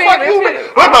 Doc. What I the mean, fuck you if mean?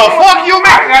 it- What the fuck you mean?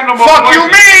 I ain't got no more Fuck questions.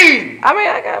 you mean? I mean,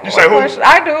 I got You more say who? questions.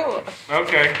 I do.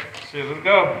 Okay, shit, let's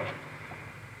go.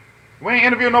 We ain't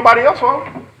interviewing nobody else, folks.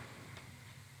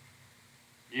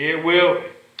 Yeah, Will.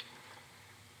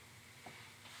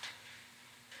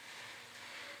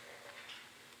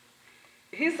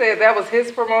 He said that was his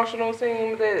promotional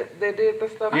team that did the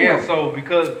stuff. Yeah, so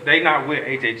because they not with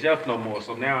HHF no more,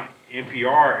 so now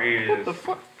NPR is What the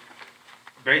fuck?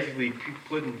 basically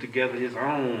putting together his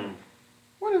own.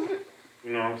 What is it?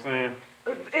 You know what I'm saying?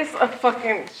 It's a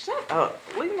fucking shut up.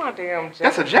 Leave my damn jacket.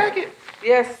 That's a jacket?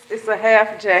 Yes, it's a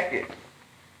half jacket.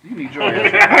 You need your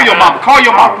ass. Call your mama. Call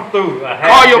your mama.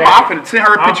 Call your mama. I'm finna send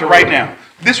her a picture right now.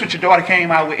 This what your daughter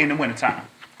came out with in the wintertime.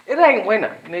 It ain't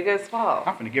winter, nigga. It's fall.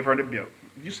 I'm finna give her the belt.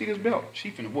 You see this belt? She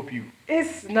finna whoop you.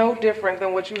 It's no different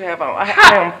than what you have on.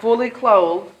 I am fully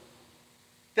clothed.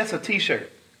 That's a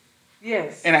t-shirt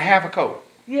Yes. and a half a coat.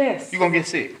 Yes. You gonna get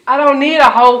sick. I don't need a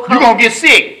whole coat. You gonna get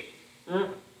sick. You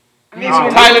need some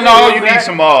Tylenol. You need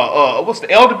some what's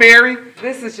the elderberry?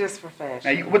 This is just for fashion.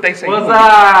 Now you, what they say? What's you up?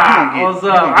 gonna get, What's you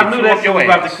up? gonna I get knew flew that up shit was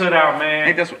your about ass. to cut out, man.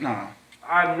 Ain't that's what? Nah.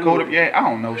 I knew Code it. up. Yeah, I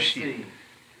don't know Let's shit. see.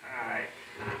 Alright.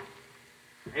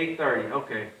 8:30.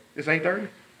 Okay. It's 8:30.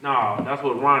 No, that's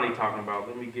what Ronnie talking about.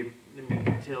 Let me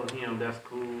tell him that's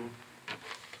cool.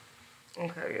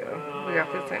 Okay, yeah. We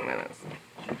got 15 minutes.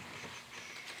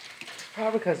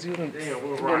 Probably because you done Damn,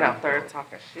 we're been right. out there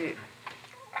talking shit.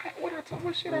 What I talk?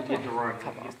 What shit I Let me talk? get to Ronnie.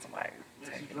 Talking about somebody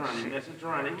taking Ronnie, shit. message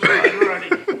Ronnie. Ronnie.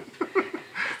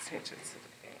 Attention to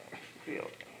the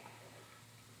field.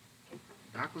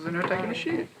 Doc was in there taking the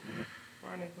shit.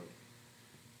 Ronnie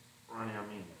who? Ronnie, I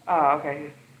mean. Oh,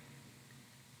 okay.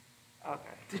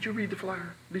 Okay. Did you read the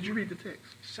flyer? Did you read the text?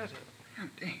 Shut up. Damn,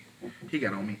 dang. He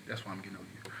got on me. That's why I'm getting on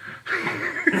you.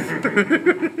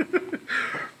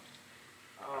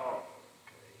 Oh,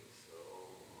 okay, so.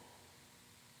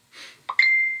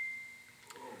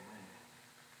 Oh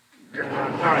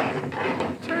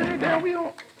man. Turn it down. We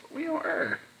on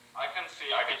air. I can just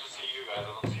see you guys. I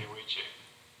don't see Richie.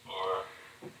 Or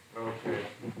Okay.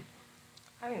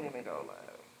 I didn't even go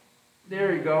live.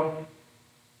 There you go.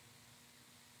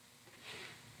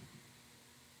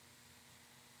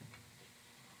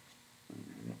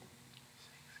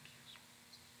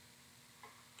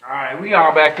 Alright, we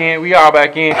all back in.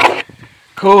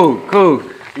 Cool.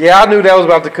 Yeah, I knew that was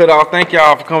about to cut off. Thank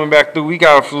y'all for coming back through. We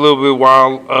got a little bit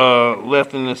while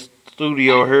left in the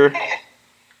studio here.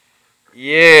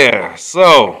 Yeah,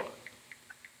 so.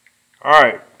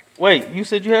 Alright. Wait, you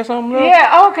said you had something else?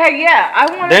 Yeah, okay, yeah. I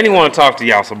wanted Danny want to talk to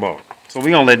y'all some more. So we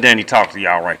gonna let Danny talk to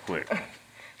y'all right quick.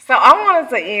 So I wanted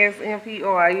to ask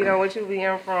NPR, you know, what you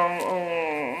being from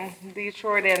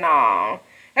Detroit and all.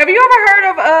 Have you ever heard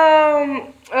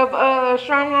of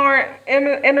Strong Arm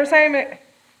Entertainment?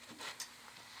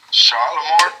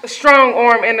 Charlotte Strong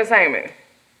Arm Entertainment.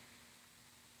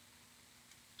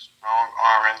 Strong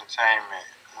Arm Entertainment.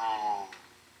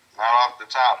 Not off the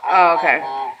top. Oh, okay.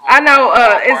 I know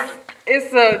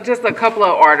it's just a couple of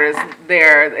artists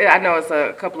there. I know it's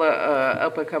a couple of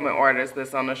up and coming artists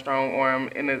that's on the Strong Arm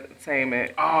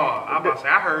Entertainment. Oh, I'm about to say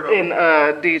I heard of in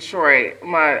Detroit.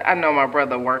 I know my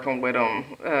brother working with them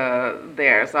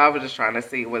there, so I was just trying to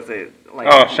see, was it like?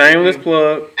 Oh, shameless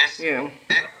plug. Yeah.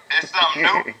 It's something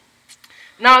new.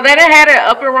 No, they done had it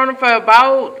up and running for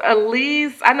about at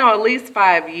least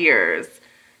 5 years.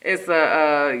 It's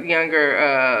a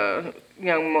younger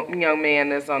young man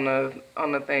that's on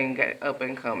the thing up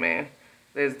and coming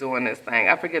that's doing this thing.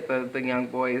 I forget the young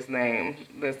boy's name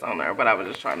that's on there, but I was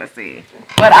just trying to see.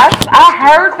 But I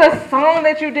heard the song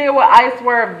that you did with I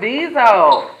Swear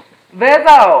Vezo.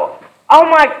 Oh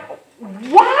my.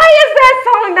 Why is that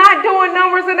song not doing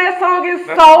numbers and that song is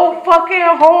so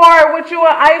fucking hard with you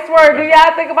and I Swear? Do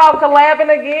y'all think about collabing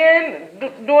again?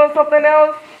 Doing something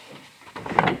else?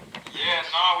 Yeah,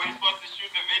 no, we supposed to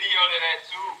shoot the video to that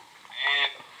too, and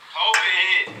COVID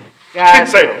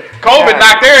hit. COVID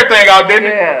knocked everything out, didn't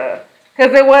it? Yeah.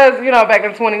 Because it was, back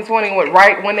in 2020,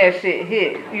 right when that shit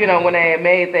hit, when they had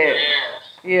made that.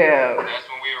 Yeah. That's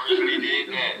when we originally did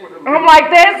that. I'm like,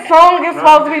 that song is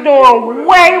supposed to be doing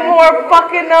way more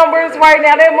fucking numbers right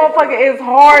now. That motherfucker is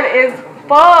hard as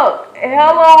fuck.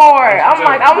 Hella hard. I'm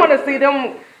like, I want to see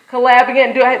them collab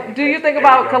again. Do you think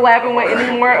about collabing with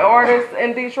any more artists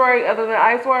in Detroit other than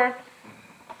I Swear?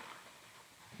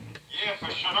 Yeah,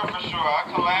 for sure. I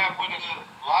collab with a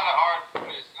lot of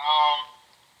artists.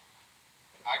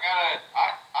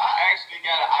 I actually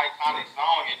got an iconic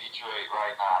song in Detroit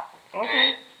right now.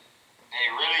 Okay. They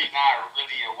really not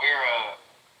really aware of.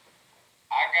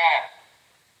 I got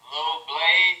Lil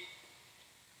Blade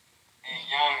and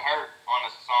Young Hurt on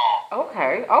a song.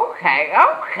 Okay.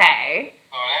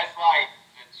 So that's like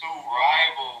the two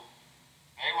rivals.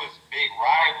 They was big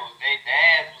rivals. They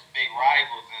dads was big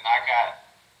rivals, and I got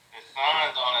the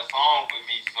sons on a song with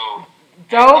me. So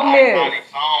that's an iconic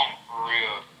song for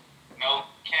real. No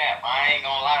cap. I ain't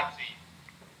gonna lie to you.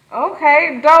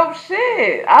 Okay, dope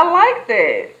shit. I like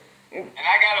that. And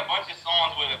I got a bunch of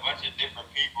songs with a bunch of different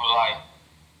people. Like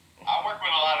I work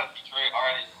with a lot of Detroit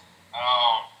artists.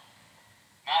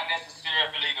 Not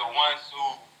necessarily the ones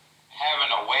who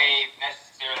having a wave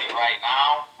necessarily right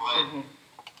now, but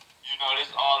you know,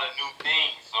 this all a new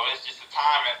thing, so it's just a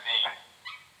timing thing.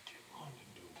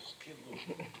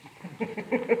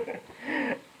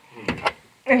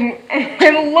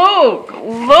 And Luke,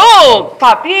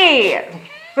 papi.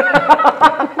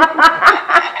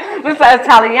 This is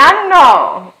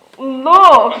Italiano.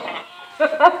 Luke.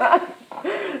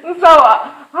 So,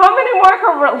 how many more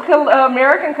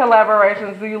American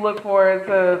collaborations do you look forward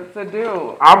to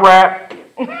do? I rap.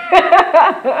 We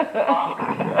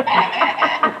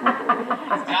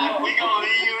gonna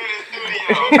leave you in the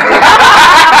studio.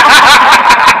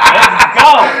 Let's go.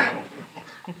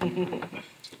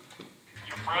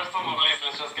 First on the list,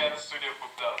 let's just get the studio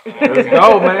booked up. Let's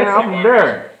go, man. I'm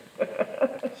there.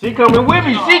 She coming with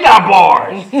me. She got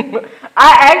bars.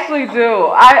 I actually do.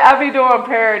 I be doing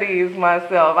parodies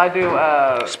myself. I do.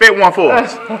 Spit one for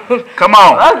us. Come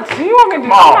on. Do you want me to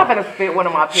do? I'm not gonna spit one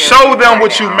of my parodies. Show them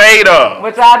what you made of.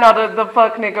 Which I know the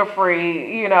fuck nigga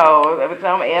free. You know, which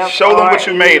I'm F. Show them what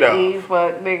you made of.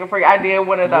 Fuck nigga free. I did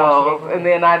one of those, and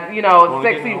then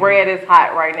Sexy Red is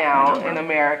hot right now in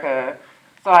America,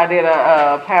 so I did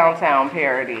a Pound Town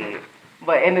parody.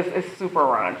 And it's super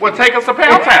raunchy. Well, take us to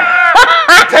Pound Town.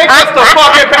 Take us to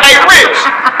fucking.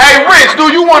 Hey, Rich, do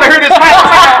you want to hear this Pound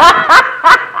Town?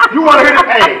 You want to hear this?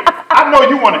 Hey, I know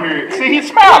you want to hear it. See, he's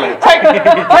smiling. Take us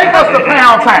to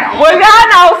Pound Town. Well, y'all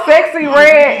know Sexy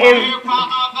Red is.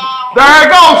 There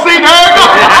it goes. See, there it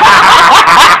goes.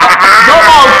 Come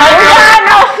on, take it. Y'all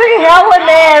know she hella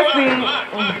nasty.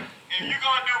 Look, if you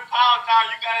gonna do Pound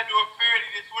Town, you gotta do a parody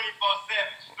to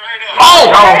 24/7. Straight up.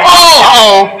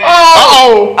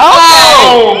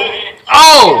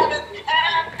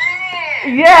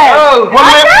 Yes. I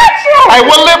got you. Hey,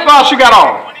 what lip gloss you got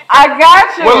on? I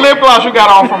got you. What lip gloss you got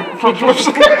on from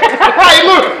Hey,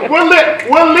 look, what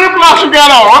lip gloss you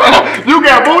got on? You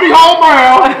got Booty Hole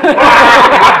Brown.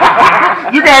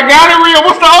 You got it Real.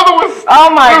 What's the other one? Oh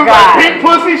my God. Like pink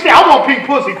pussy shit. I want pink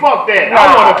pussy. Fuck that.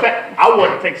 Nah. I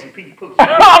want to take some pink pussy.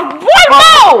 What?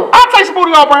 No. I'll take some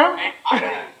Booty Hole Brown.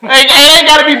 It ain't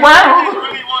gotta be brown. I just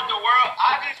really want the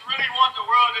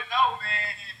world to know, man.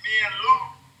 Me and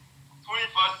Luke,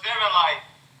 24/7, like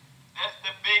that's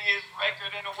the biggest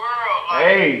record in the world. Like,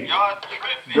 Hey. y'all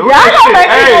tripping. Y'all gonna make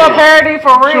me do a parody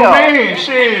for real. What you mean?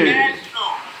 Shit.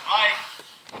 International. Like,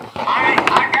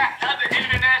 I got other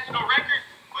international records,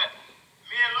 but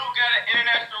me and Luke got an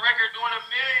international record doing $1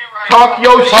 million right now. Talk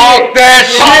your shit. Talk that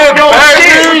shit, baby.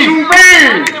 What you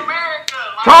mean?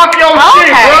 Talk your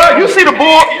shit, bro. You see the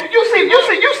bull?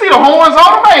 You see the horns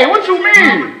on them, man. What you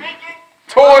mean?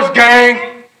 Tours gang.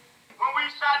 When we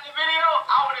shot the video,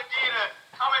 I would have did a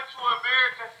Coming to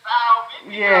America style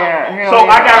video. Yeah. So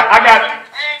I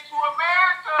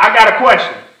got a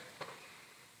question.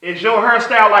 Is your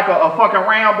hairstyle like a fucking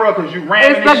round, bro? Cause you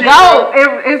ran It's this the shit. goat.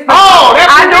 It's the Oh, goat.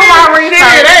 that's I do my research.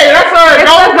 Shit, hey, that's her. It's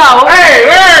the goat. Hey,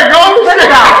 there it goes. It's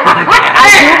the goat. I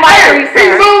do my research.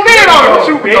 He zoomed in on it.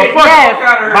 Shoot, Yes.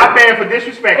 My bad for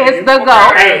disrespecting It's you. the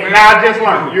goat. Hey, now I just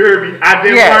learned. You heard me. I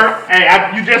just learned.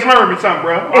 Hey, you just learned me something,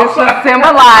 bro. It's to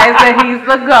symbolize that he's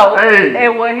the goat Hey.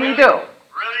 and what he do.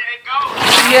 Really the goat.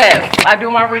 Yes, I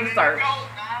do my research.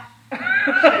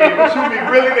 Shit, but you be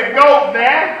really the goat,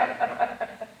 man.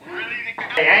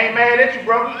 Hey, I ain't mad at you,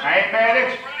 brother. I ain't mad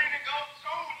at you.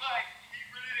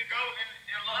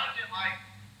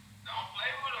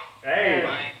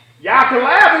 Hey, y'all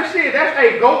collab and shit.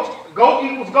 That's goat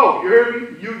equals goat. You heard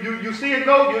me? You see a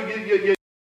goat, you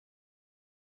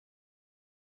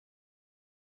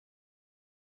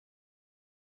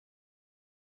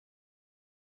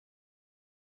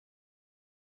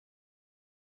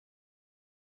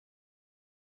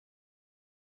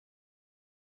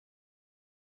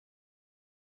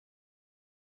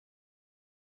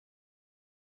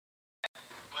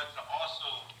But to also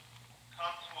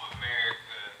come to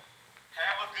America,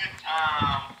 have a good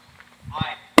time,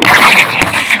 like,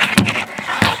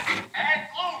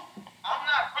 ask Luke. I'm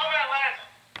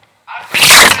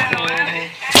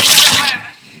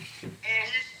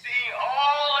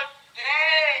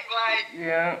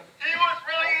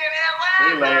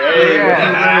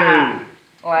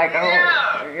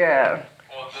Yeah.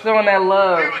 Showing that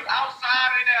love. We was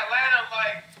outside in Atlanta,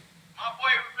 like, my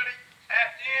boy really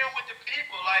tapped in with the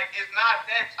people. Like, it's not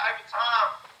that type of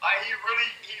time. Like, he really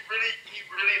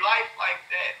liked like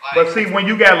that. Like, But see, when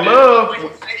you got love, when you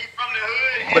say he from the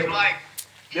hood, it's like,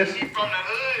 he from the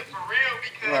hood for real,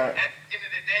 because at the end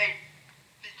of the day,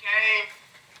 he came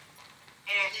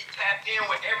and he tapped in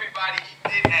with everybody. He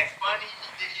didn't act funny.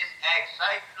 He didn't act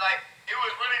shy. Like, it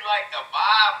was really like the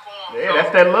vibe for him. yeah,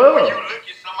 that's that love. When you look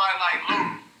at somebody like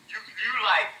Luke, you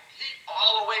like, he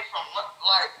all the way from like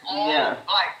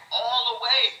all the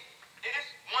way.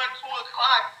 It's 1-2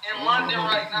 o'clock in London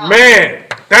right now. Man,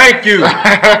 thank you.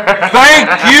 Thank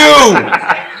you.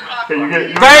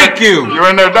 Thank you. You're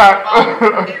in there, Doc.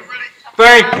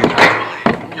 Thank you.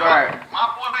 Right. My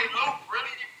boy Luke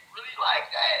really like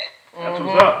that. That's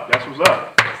what's up. That's what's up.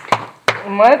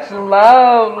 Much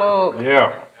love, Luke.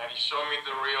 Yeah. And he showed me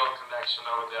the real connection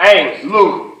over there. Hey,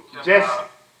 Luke,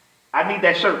 I need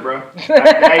that shirt, bro.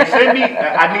 Hey, send me.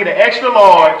 I need an extra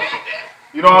large.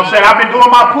 You know what I'm saying? I've been doing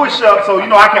my push-ups, so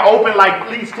I can open like at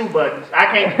least 2 buttons. I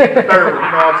can't get the third. You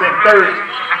know what I'm saying?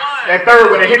 That third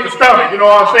when it hit the stomach. You know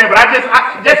what I'm saying? But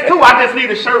just 2. I just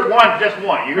need a shirt. Just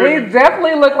one. You hear me? He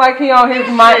definitely looked like he on his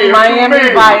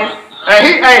Miami Vice.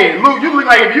 Hey, Luke, you look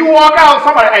like if you walk out,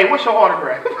 somebody, hey, what's your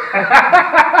autograph? I'm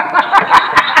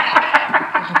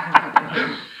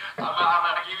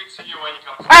gonna give it to you when you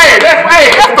come. Hey, that's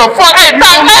the fuck. Hey,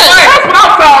 that's what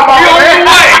I'm talking about. You on your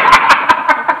way.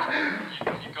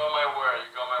 You got my word.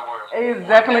 You got my word. He's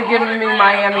definitely giving me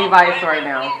Miami Vice right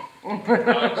now.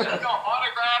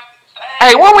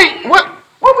 Hey, what we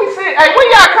see? Hey, when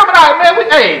y'all coming out, man?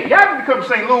 Y'all need to come to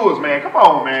St. Louis, man. Come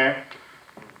on, man.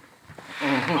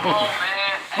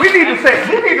 We need to set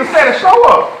a show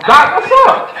up. Doc, what's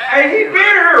up? Hey, he been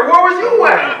here. Where was you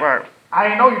at? Right. I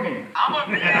didn't know you did. I'm gonna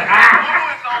be in St.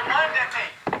 Louis on Monday.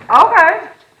 Okay. All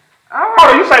right. Hold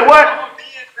on, you say what? I'm gonna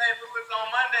be in St. Louis on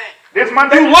Monday. This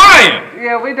Monday? You lying?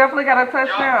 Yeah, we definitely got a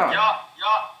touchdown.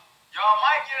 Y'all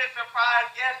might get a surprise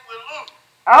guest with Luke.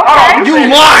 Okay. You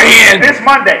lying? This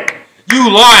Monday. You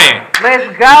lying?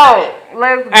 Let's go.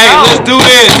 Let's go. Hey, let's do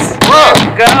this. Let's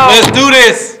go. Let's do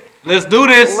this. Let's do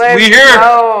this. Let's we here.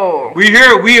 go. We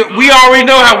here. We already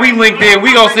know how we linked in.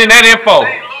 We gonna send that info.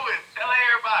 St. Louis, tell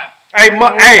everybody.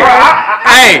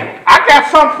 Hey, I got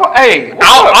something for. Hey,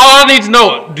 all I need to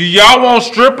know: do y'all want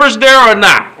strippers there or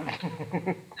not?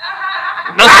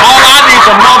 That's all I need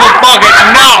to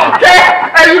motherfucking know.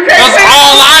 Hey, you can't. That's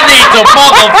all I need to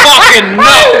motherfucking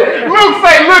know. Luke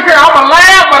say, look here, I'ma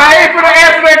laugh, but I ain't gonna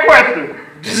answer that question.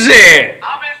 Shit.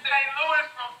 I'm in St. Louis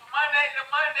from Monday to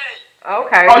Monday.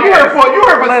 Okay. Oh, you heard for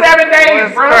 7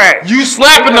 days, bro. You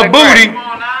slapping the booty.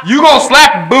 You gonna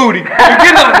slap the booty.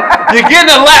 You're getting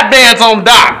a lap dance on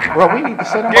Doc. Bro, we need to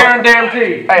set him up.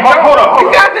 Guaranteed. Hey, hold up. We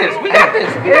got this.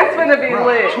 It's finna be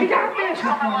lit. We got this.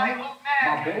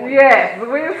 Yes,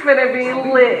 we're finna be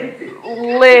lit.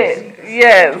 Lit.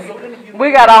 Yes.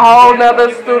 We got a whole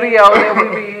nother studio that we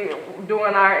be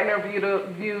doing our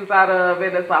interviews out of,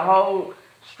 and it's a whole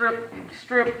strip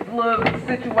look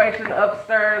situation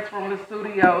upstairs from the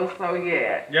studio. So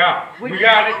yeah. Yeah, we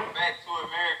got it. Back to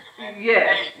America, man.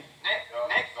 Yeah. Hey,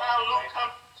 next time Luke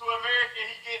comes to America,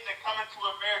 he getting the coming to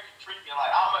America treatment.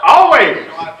 Like, Always.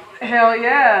 Hell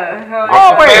yeah. Hell yeah.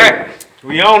 Always.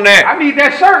 We on that. I need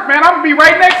that shirt, man. I'm gonna be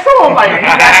right next to him. Like, he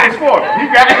got this for me. He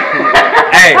got it.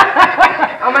 Hey.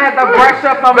 I'm gonna have to brush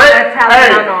up on my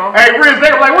Italiano. Hey, Riz,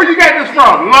 they were like, where you got this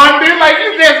from? London? Like,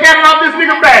 you just got it off this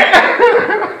nigga back.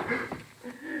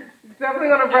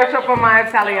 Definitely gonna brush up on my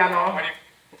Italiano.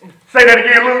 Say that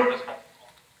again, Luke.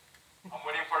 I'm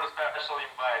waiting for the special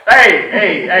invite.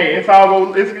 Hey, it's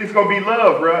gonna be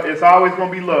love, bro. It's always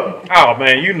gonna be love. Oh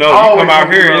man, you know, Always you come out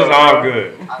gonna be here, love, it's all bro.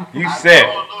 good. You set.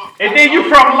 And then you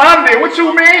from London. What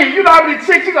you mean? You know how many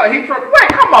chicks you got? He from. Wait,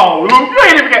 come on, Luke. We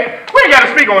ain't got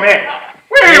to speak on that.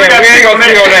 We ain't got to speak on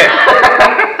that.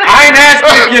 I ain't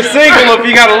asking if you're single if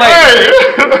you got a lady.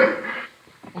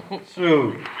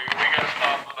 Shoot. We gotta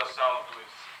start with the St.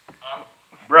 Louis.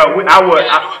 Bro,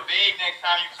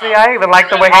 See, I even like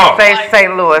the way he says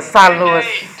St. Louis, St. Louis.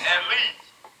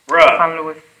 Bruh, St.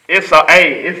 Louis. It's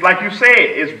like you said,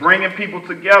 it's bringing people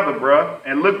together, bruh.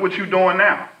 And look what you doing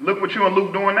now. Look what you and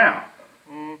Luke doing now.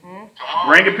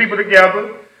 Bringing people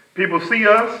together. People see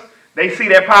us. They see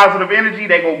that positive energy.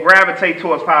 They go gravitate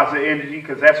towards positive energy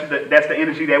because that's the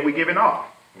energy that we're giving off.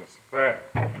 That's a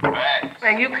fact.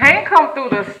 And you can't come through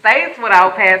the States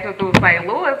without passing through St.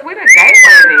 Louis. We the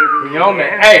gateway, baby. We on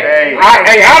that. Hey, you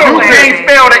can't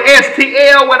spell the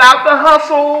STL without the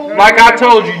hustle. Like I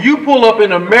told you, you pull up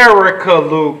in America,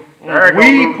 Luke,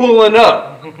 We pulling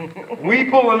up. We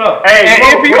pulling up. Hey, and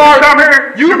Luke, NPR, come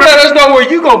here. you let us know where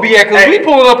you gonna be at, cause we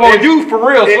pulling up on you for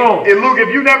real soon. And Luke, if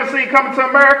you never seen Coming to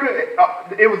America,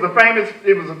 it was a famous.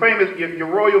 Your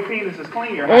royal penis is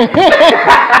clean. Oh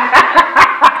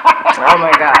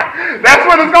my God. That's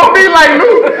what it's gonna be like,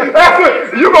 Luke. That's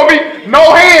what you gonna be.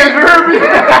 No hands, you heard me?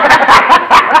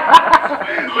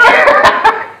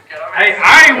 Hey,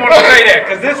 I ain't want to say that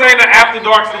because this ain't an after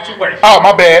dark situation. Oh,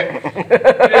 my bad.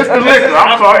 It's the liquor.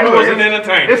 I'm sorry. It was an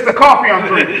entertainment. It's the coffee I'm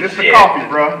drinking. It's the coffee,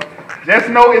 bro. Just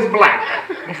know it's black.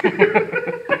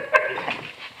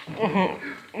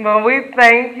 Well, we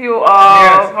thank you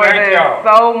all for thank this y'all.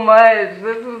 so much.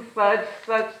 This was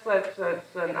such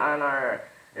an honor.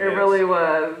 It really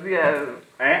was, yes.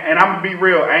 And I'm gonna be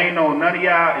real. I ain't know none of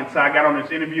y'all until I got on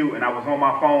this interview and I was on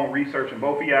my phone researching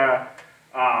both of y'all.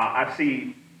 I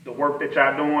see the work that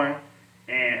y'all doing,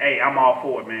 and hey, I'm all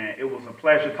for it, man. It was a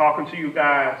pleasure talking to you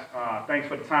guys. Thanks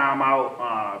for the time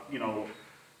out.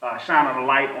 Shining a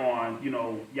light on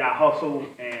y'all hustle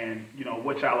and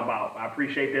what y'all about. I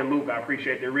appreciate that, Luke. I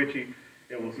appreciate that, Richie.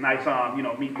 It was nice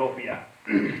meet both of y'all.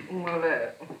 Love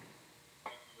it.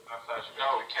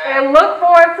 And look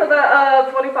forward to the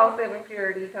 24/7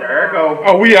 purity. There you go.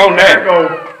 Oh, we on that. There you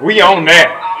go. We on that.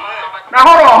 Now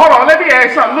hold on. Let me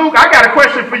ask something, Luke. I got a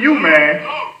question for you, man.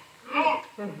 Luke,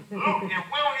 if we don't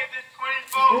hit this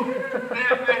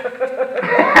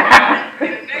 24/7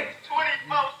 in the next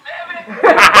 24/7.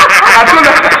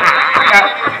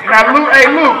 Now, Luke, hey,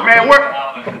 Luke, man, where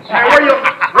you?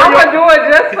 I'm gonna do it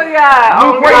just for y'all.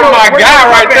 Luke, where my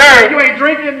guy right there. You ain't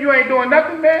drinking. You ain't doing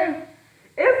nothing, man.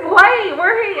 It's late.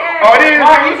 Where he at? Oh, it is.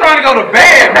 You trying to go to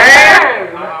bed, man?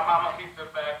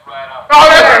 Oh,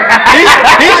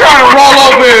 He's trying to roll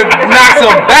over and knock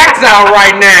some backs out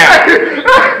right now.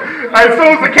 As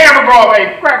soon as the camera go off,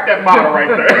 hey, crack that bottle right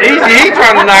there. He's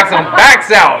trying to knock some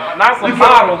backs out, not some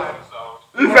bottles.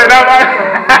 You say that right?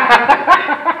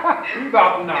 You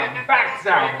about to knock backs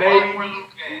out, baby.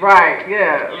 Right,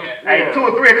 yeah. Hey, 2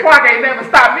 or 3 o'clock ain't never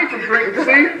stopped me from drinking,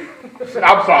 see?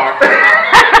 I'm sorry.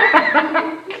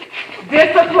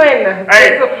 Discipline.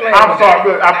 Hey, Discipline. I'm sorry,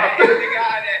 but That is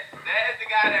the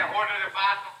guy that ordered the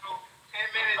vodka for 10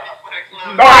 minutes before the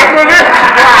club. No, that's what it is.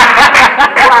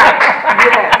 Right,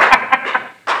 yeah.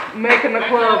 Making the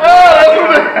club. Oh, that's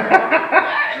what it is.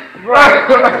 Right.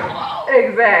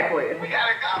 Exactly. We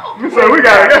gotta go. So we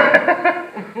gotta go.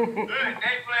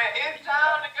 They play It's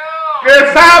Time to Go.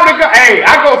 It's time to go. Hey,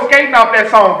 I go skating off that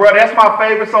song, bro. That's my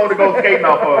favorite song to go skating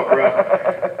off of, bro.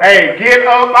 Hey, get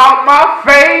up out my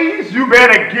face. You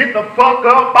better get the fuck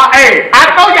up. Hey,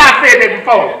 I know y'all said that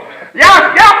before.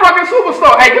 Y'all fucking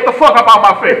superstar. Hey, get the fuck up out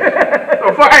my face.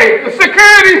 Hey,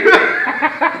 security.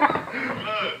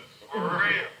 For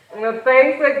real. Well,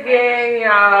 thanks again,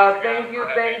 y'all. Thank you. You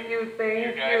guys enjoy the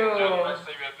rest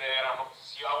of your day, and I hope to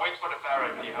see you. I'll wait for the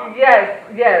parody, huh?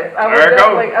 Yes. I will There you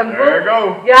go. definitely. There you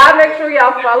go. Y'all make sure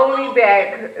y'all follow me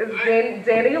back. It's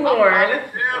Danny Lauren.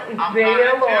 I'm Danny trying to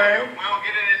tell Lauren. you, we don't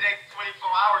get it in the next 24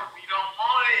 hours. We don't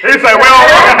want it. He said, well,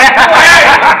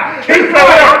 he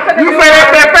said, you say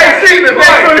that's that fake shit. The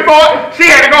next 24, she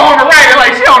had to go home and write it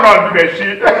like she don't know how to do that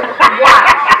shit.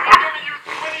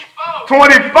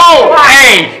 24.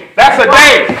 Hey, that's a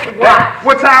day.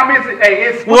 What time is it? Hey,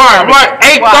 it's What?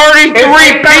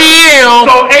 8:33 p.m.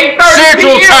 So 8:30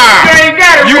 Central p.m. Time. You ain't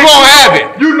got it. You gonna have it.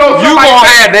 You know You somebody.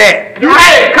 gonna have that.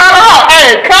 Hey, cut her off.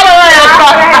 Hey, cut her ass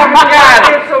off.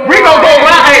 We gonna go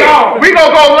live. Hey, we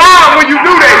gonna go live when you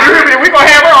do that. You hear me? We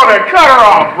gonna have her on there. Cut her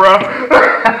off, bro.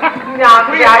 We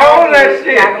own that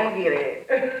shit. Y'all gonna get it.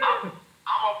 I'm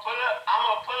gonna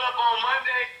pull up on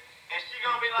Monday, and she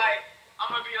gonna be like,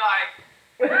 I'm gonna be like,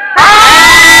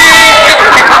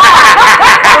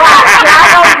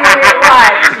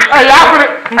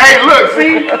 Hey, look,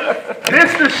 see, this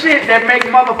the shit that make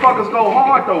motherfuckers go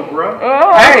hard though, bro.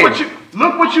 Hey.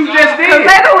 Look what you just did. Cause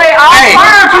they done let all Hey,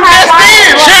 fire look what you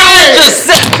just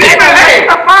did. She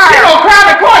gonna cry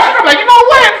the court. She gonna be like, you know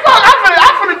what? Fuck, I'm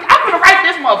finna write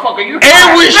this motherfucker. And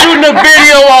we shooting a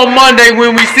video on Monday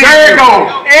when we see There you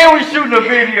go. And we shooting a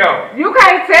video. You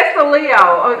can't test a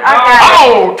Leo.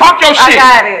 Oh, talk your shit. I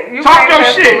got it. You Talk can't your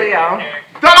test shit. a Leo.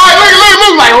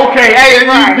 Look like, okay, hey,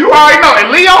 you already know. And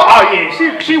Leo, oh yeah,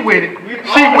 she with it.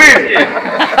 She with it.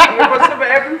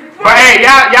 But hey,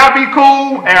 y'all be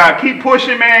cool. Keep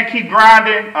pushing, man. Keep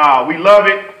grinding. We love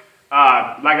it.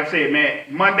 Like I said, man,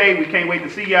 Monday we can't wait to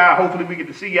see y'all. Hopefully we get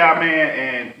to see y'all,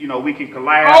 man, and we can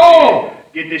collab. Oh,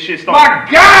 get this shit started.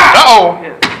 my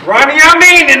God! Ronnie, I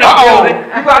mean in the building.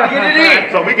 You about to get it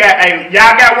in. So we got,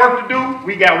 y'all got work to do.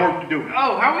 We got work to do.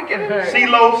 Oh, how we get it in?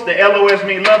 C-Los, the LOS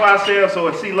mean love ourselves. So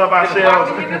it's C love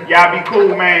ourselves. Y'all be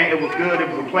cool, man. It was good. It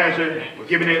was a pleasure.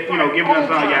 Giving us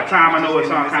y'all time. I know it's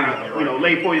kind of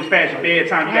late for you, past your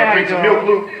bedtime. You got to drink some milk,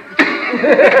 Luke.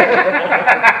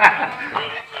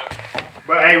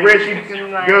 But hey, Rich,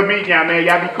 good meeting y'all, man.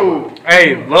 Y'all be cool.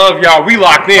 Hey, love y'all. We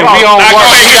locked in. We on work.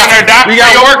 We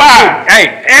got work to do.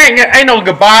 Hey, ain't no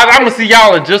goodbyes. I'm gonna see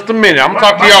y'all in just a minute. I'm gonna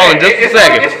talk to y'all in just a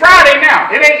second. It's Friday now.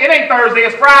 It ain't Thursday.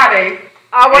 It's Friday.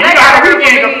 Well,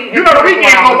 you know the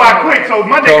weekend go by quick, so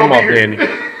Monday gonna be here.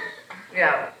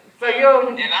 Yeah. So you'll.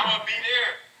 And I'm gonna be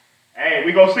there. Hey,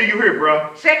 we gonna see you here, bro.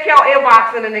 Check your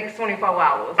inbox in the next 24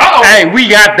 hours. Hey, we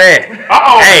got that.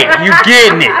 Hey, you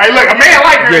getting it? Hey, look, a man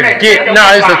like her.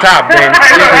 No, it's the top, man. It's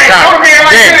the top.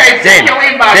 Check your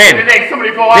inbox in the next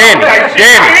 24 hours.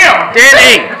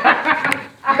 Danny.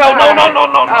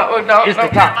 No. It's the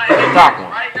top. It's the top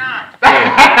one.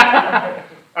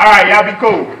 All right, y'all be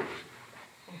cool.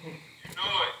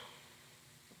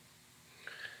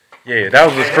 Yeah, that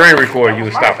was a screen recorder you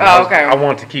was stopping. Oh, okay. I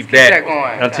wanted to keep that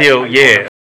going. until, yeah.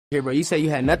 Here, bro, you said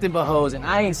you had nothing but hoes, and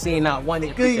I ain't seen not one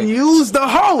that could use the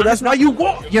hoe. That's why you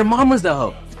walk. Your mama's the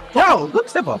hoe. Yo, look,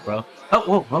 step up, bro. Oh,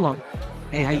 whoa, hold on.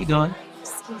 Hey, how you doing?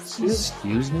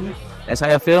 Excuse me? That's how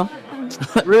you feel?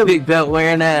 Really? Big belt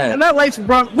wearing ass. And that life's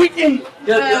brought weekend.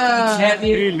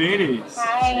 Hey, ladies.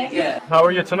 Hi. Yeah. How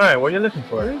are you tonight? What are you looking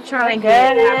for? Trying to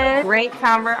get a great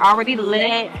time. We're already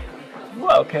lit.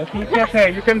 Well, okay.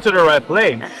 You came to the right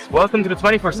place. Welcome to the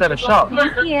 24/7 shop.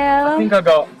 Thank you. I think I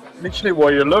got literally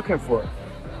what you're looking for.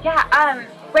 Yeah,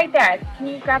 right there. Can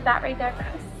you grab that right there for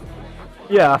us?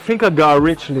 Yeah, I think I got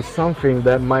literally something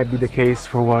that might be the case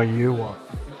for what you want.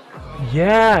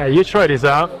 Yeah, you try this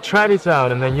out. Try this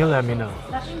out, and then you let me know.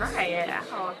 Let's try it out.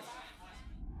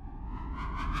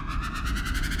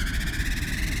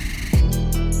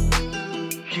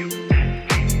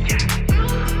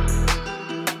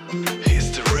 Here's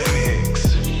the remix.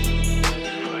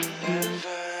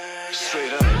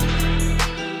 Straight up.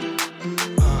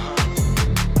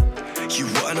 You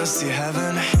wanna see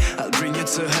heaven? I'll bring you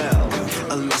to hell.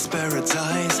 A lost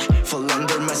paradise, fall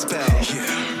under my spell.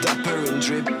 Dapper and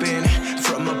dripping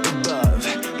from up above.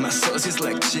 My sauce is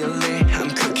like chili, I'm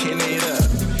cooking it up.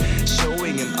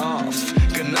 Showing it off,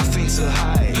 got nothing to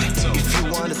hide. If you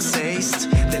want a taste,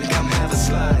 then come have a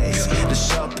slice. The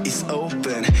shop is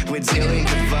open, we're dealing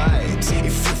good vibes. If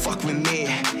you fuck with me,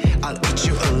 I'll eat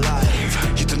you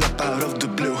alive. You turn up out of the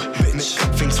blue, make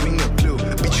up things swing your glue.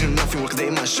 Bitch, you know nothing, walk day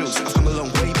in my shoes. I've come a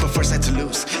long way, but first I had to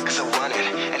lose. Cause I want it,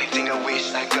 anything I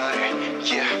wish, I got it.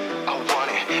 Yeah, I want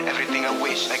it, everything I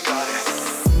wish, I got it.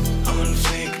 On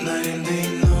fake, night and day,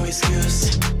 no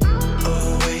excuse.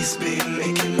 Always be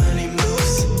making money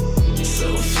moves.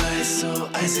 So fly, so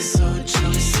icy, so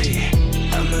juicy.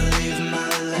 I'ma live my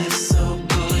life so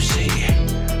bougie.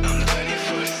 I'm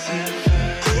 24/7,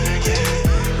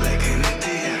 yeah, like an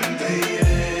Indian, baby,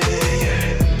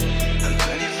 yeah. I'm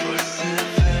 24/7,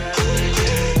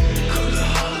 yeah, call the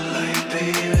hotline,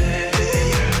 baby,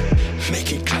 yeah. Make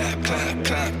it clap, clap,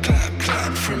 clap, clap,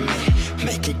 clap for me.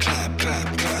 Make it clap, clap,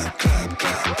 clap, clap,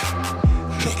 clap.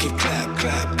 Make it clap,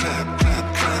 clap, clap, clap,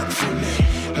 clap for me.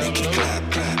 Make it clap,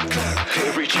 clap, clap. Hey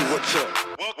Richie, what's up?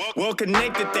 Well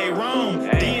connected, they roam.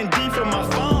 D&D from my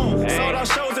phone. Sold out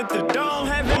shows at the Dome.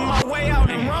 Having my way out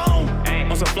in Rome.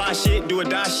 On some fly shit, do or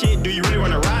die shit. Do you really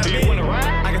wanna ride, bitch?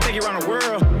 I can take you around the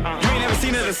world. You ain't never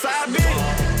seen it other side,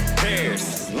 bitch?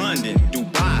 Paris, London,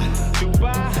 Dubai,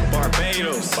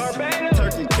 Barbados,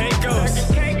 Turkey, Caicos.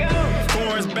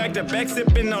 Foreigners back to back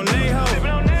sipping on Neho.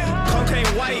 Cocaine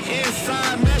white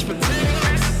inside mashed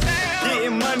potatoes.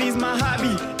 Getting money's my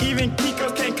hobby. Even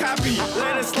Kiko's can't copy.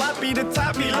 Let it sloppy the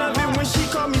toppy. Love it when she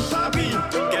call me Poppy.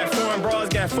 Got foreign bras,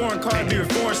 got foreign cars, be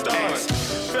with foreign stars.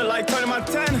 Feel like turning my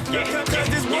 10. Cause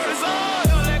this world is on.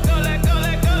 Let go.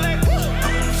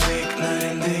 On fake night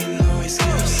and day, no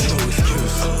excuse.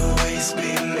 Always be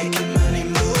making money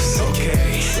moves.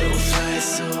 Okay. So fly,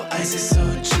 so icy, so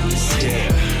juicy.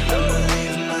 I'ma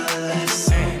live my life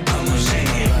so I'ma live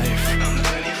my life. I'm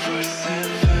 24/7.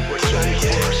 We're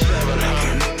 24/7. Like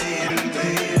an Indian,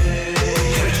 baby.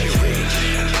 Pretty rich.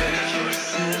 I'm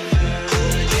 24/7.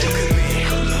 Look at me,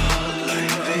 call the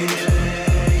hotline, baby.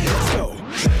 Let's go.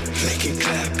 Make it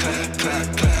clap, clap, clap,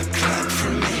 clap, clap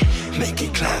for me. Make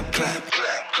it clap, clap,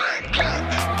 clap, clap, clap.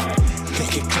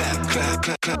 Make it clap, clap,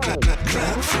 clap, clap, clap, clap,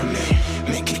 clap for me.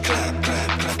 Make it clap, clap,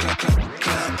 clap, clap, clap,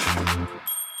 clap.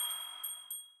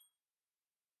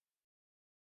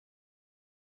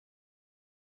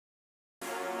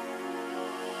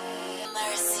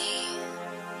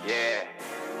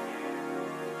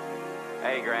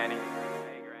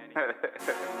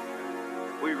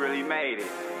 We really made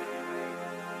it.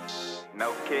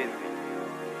 No kidding.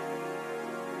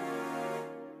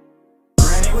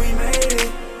 Granny, we made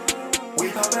it. We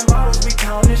poppin' bottles, we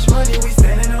count this money, we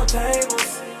standing on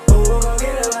tables. Ooh, go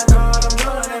get it like God, I'm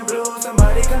drowning in blue.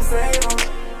 Somebody come save 'em.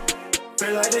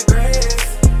 Feel like the greatest.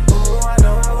 Ooh, I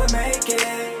know I would make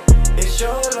it. It's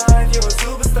your life, you're a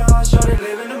superstar. Shorty,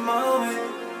 live in the moment.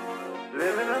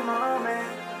 Live in the moment.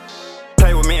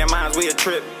 Play with me and mines, we a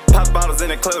trip. Pop bottles in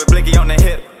the club with Blicky on the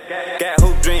hip. Got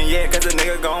hoop dream, yeah, cause the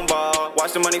nigga gon' ball.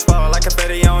 Watch the money fall like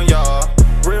confetti on y'all.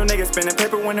 Real niggas spinning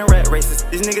paper when the rat races.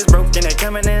 These niggas broke and they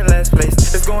coming in last place.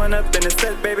 It's going up in the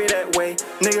steps, baby, that way.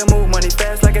 Nigga move money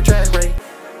fast like a track race.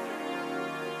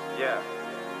 Yeah,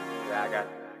 I got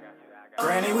you.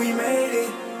 Granny, we made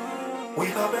it. We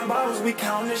poppin' bottles, we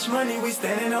count this money, we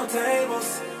standing on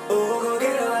tables. Ooh, go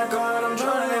get it like God, I'm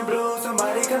drowning in blue.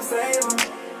 Somebody come save 'em.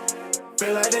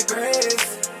 Feel like the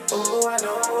greatest. Ooh, I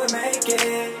know I would make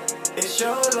it. It's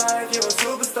your life, you're a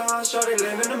superstar. Shorty,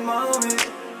 live in the moment.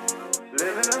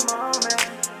 Live in the moment.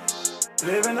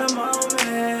 Live in the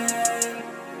moment.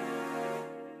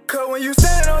 Cause when you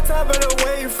standing on top of the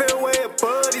wave, you feel way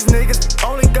above these niggas.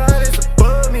 Only God is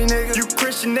above me, nigga. You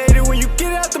Christianated when you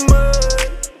get out the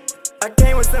mud. I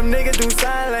came with some niggas do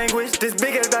sign language. This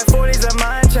big ass got 40s, a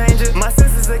mind changer. My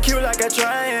sisters are cute like a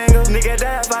triangle. Nigga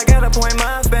die if I gotta point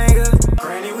my finger.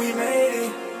 Granny, we made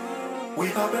it. We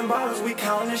poppin' bottles, we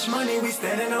count this money, we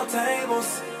standing on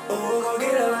tables. Ooh, go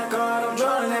get it like God, I'm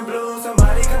drowning in blue.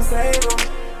 Somebody come save 'em.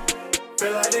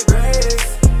 Feel like the greatest.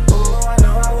 Ooh, I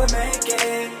know I would make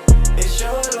it. It's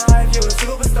your life, you're a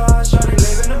superstar. Shorty,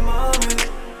 live in the moment.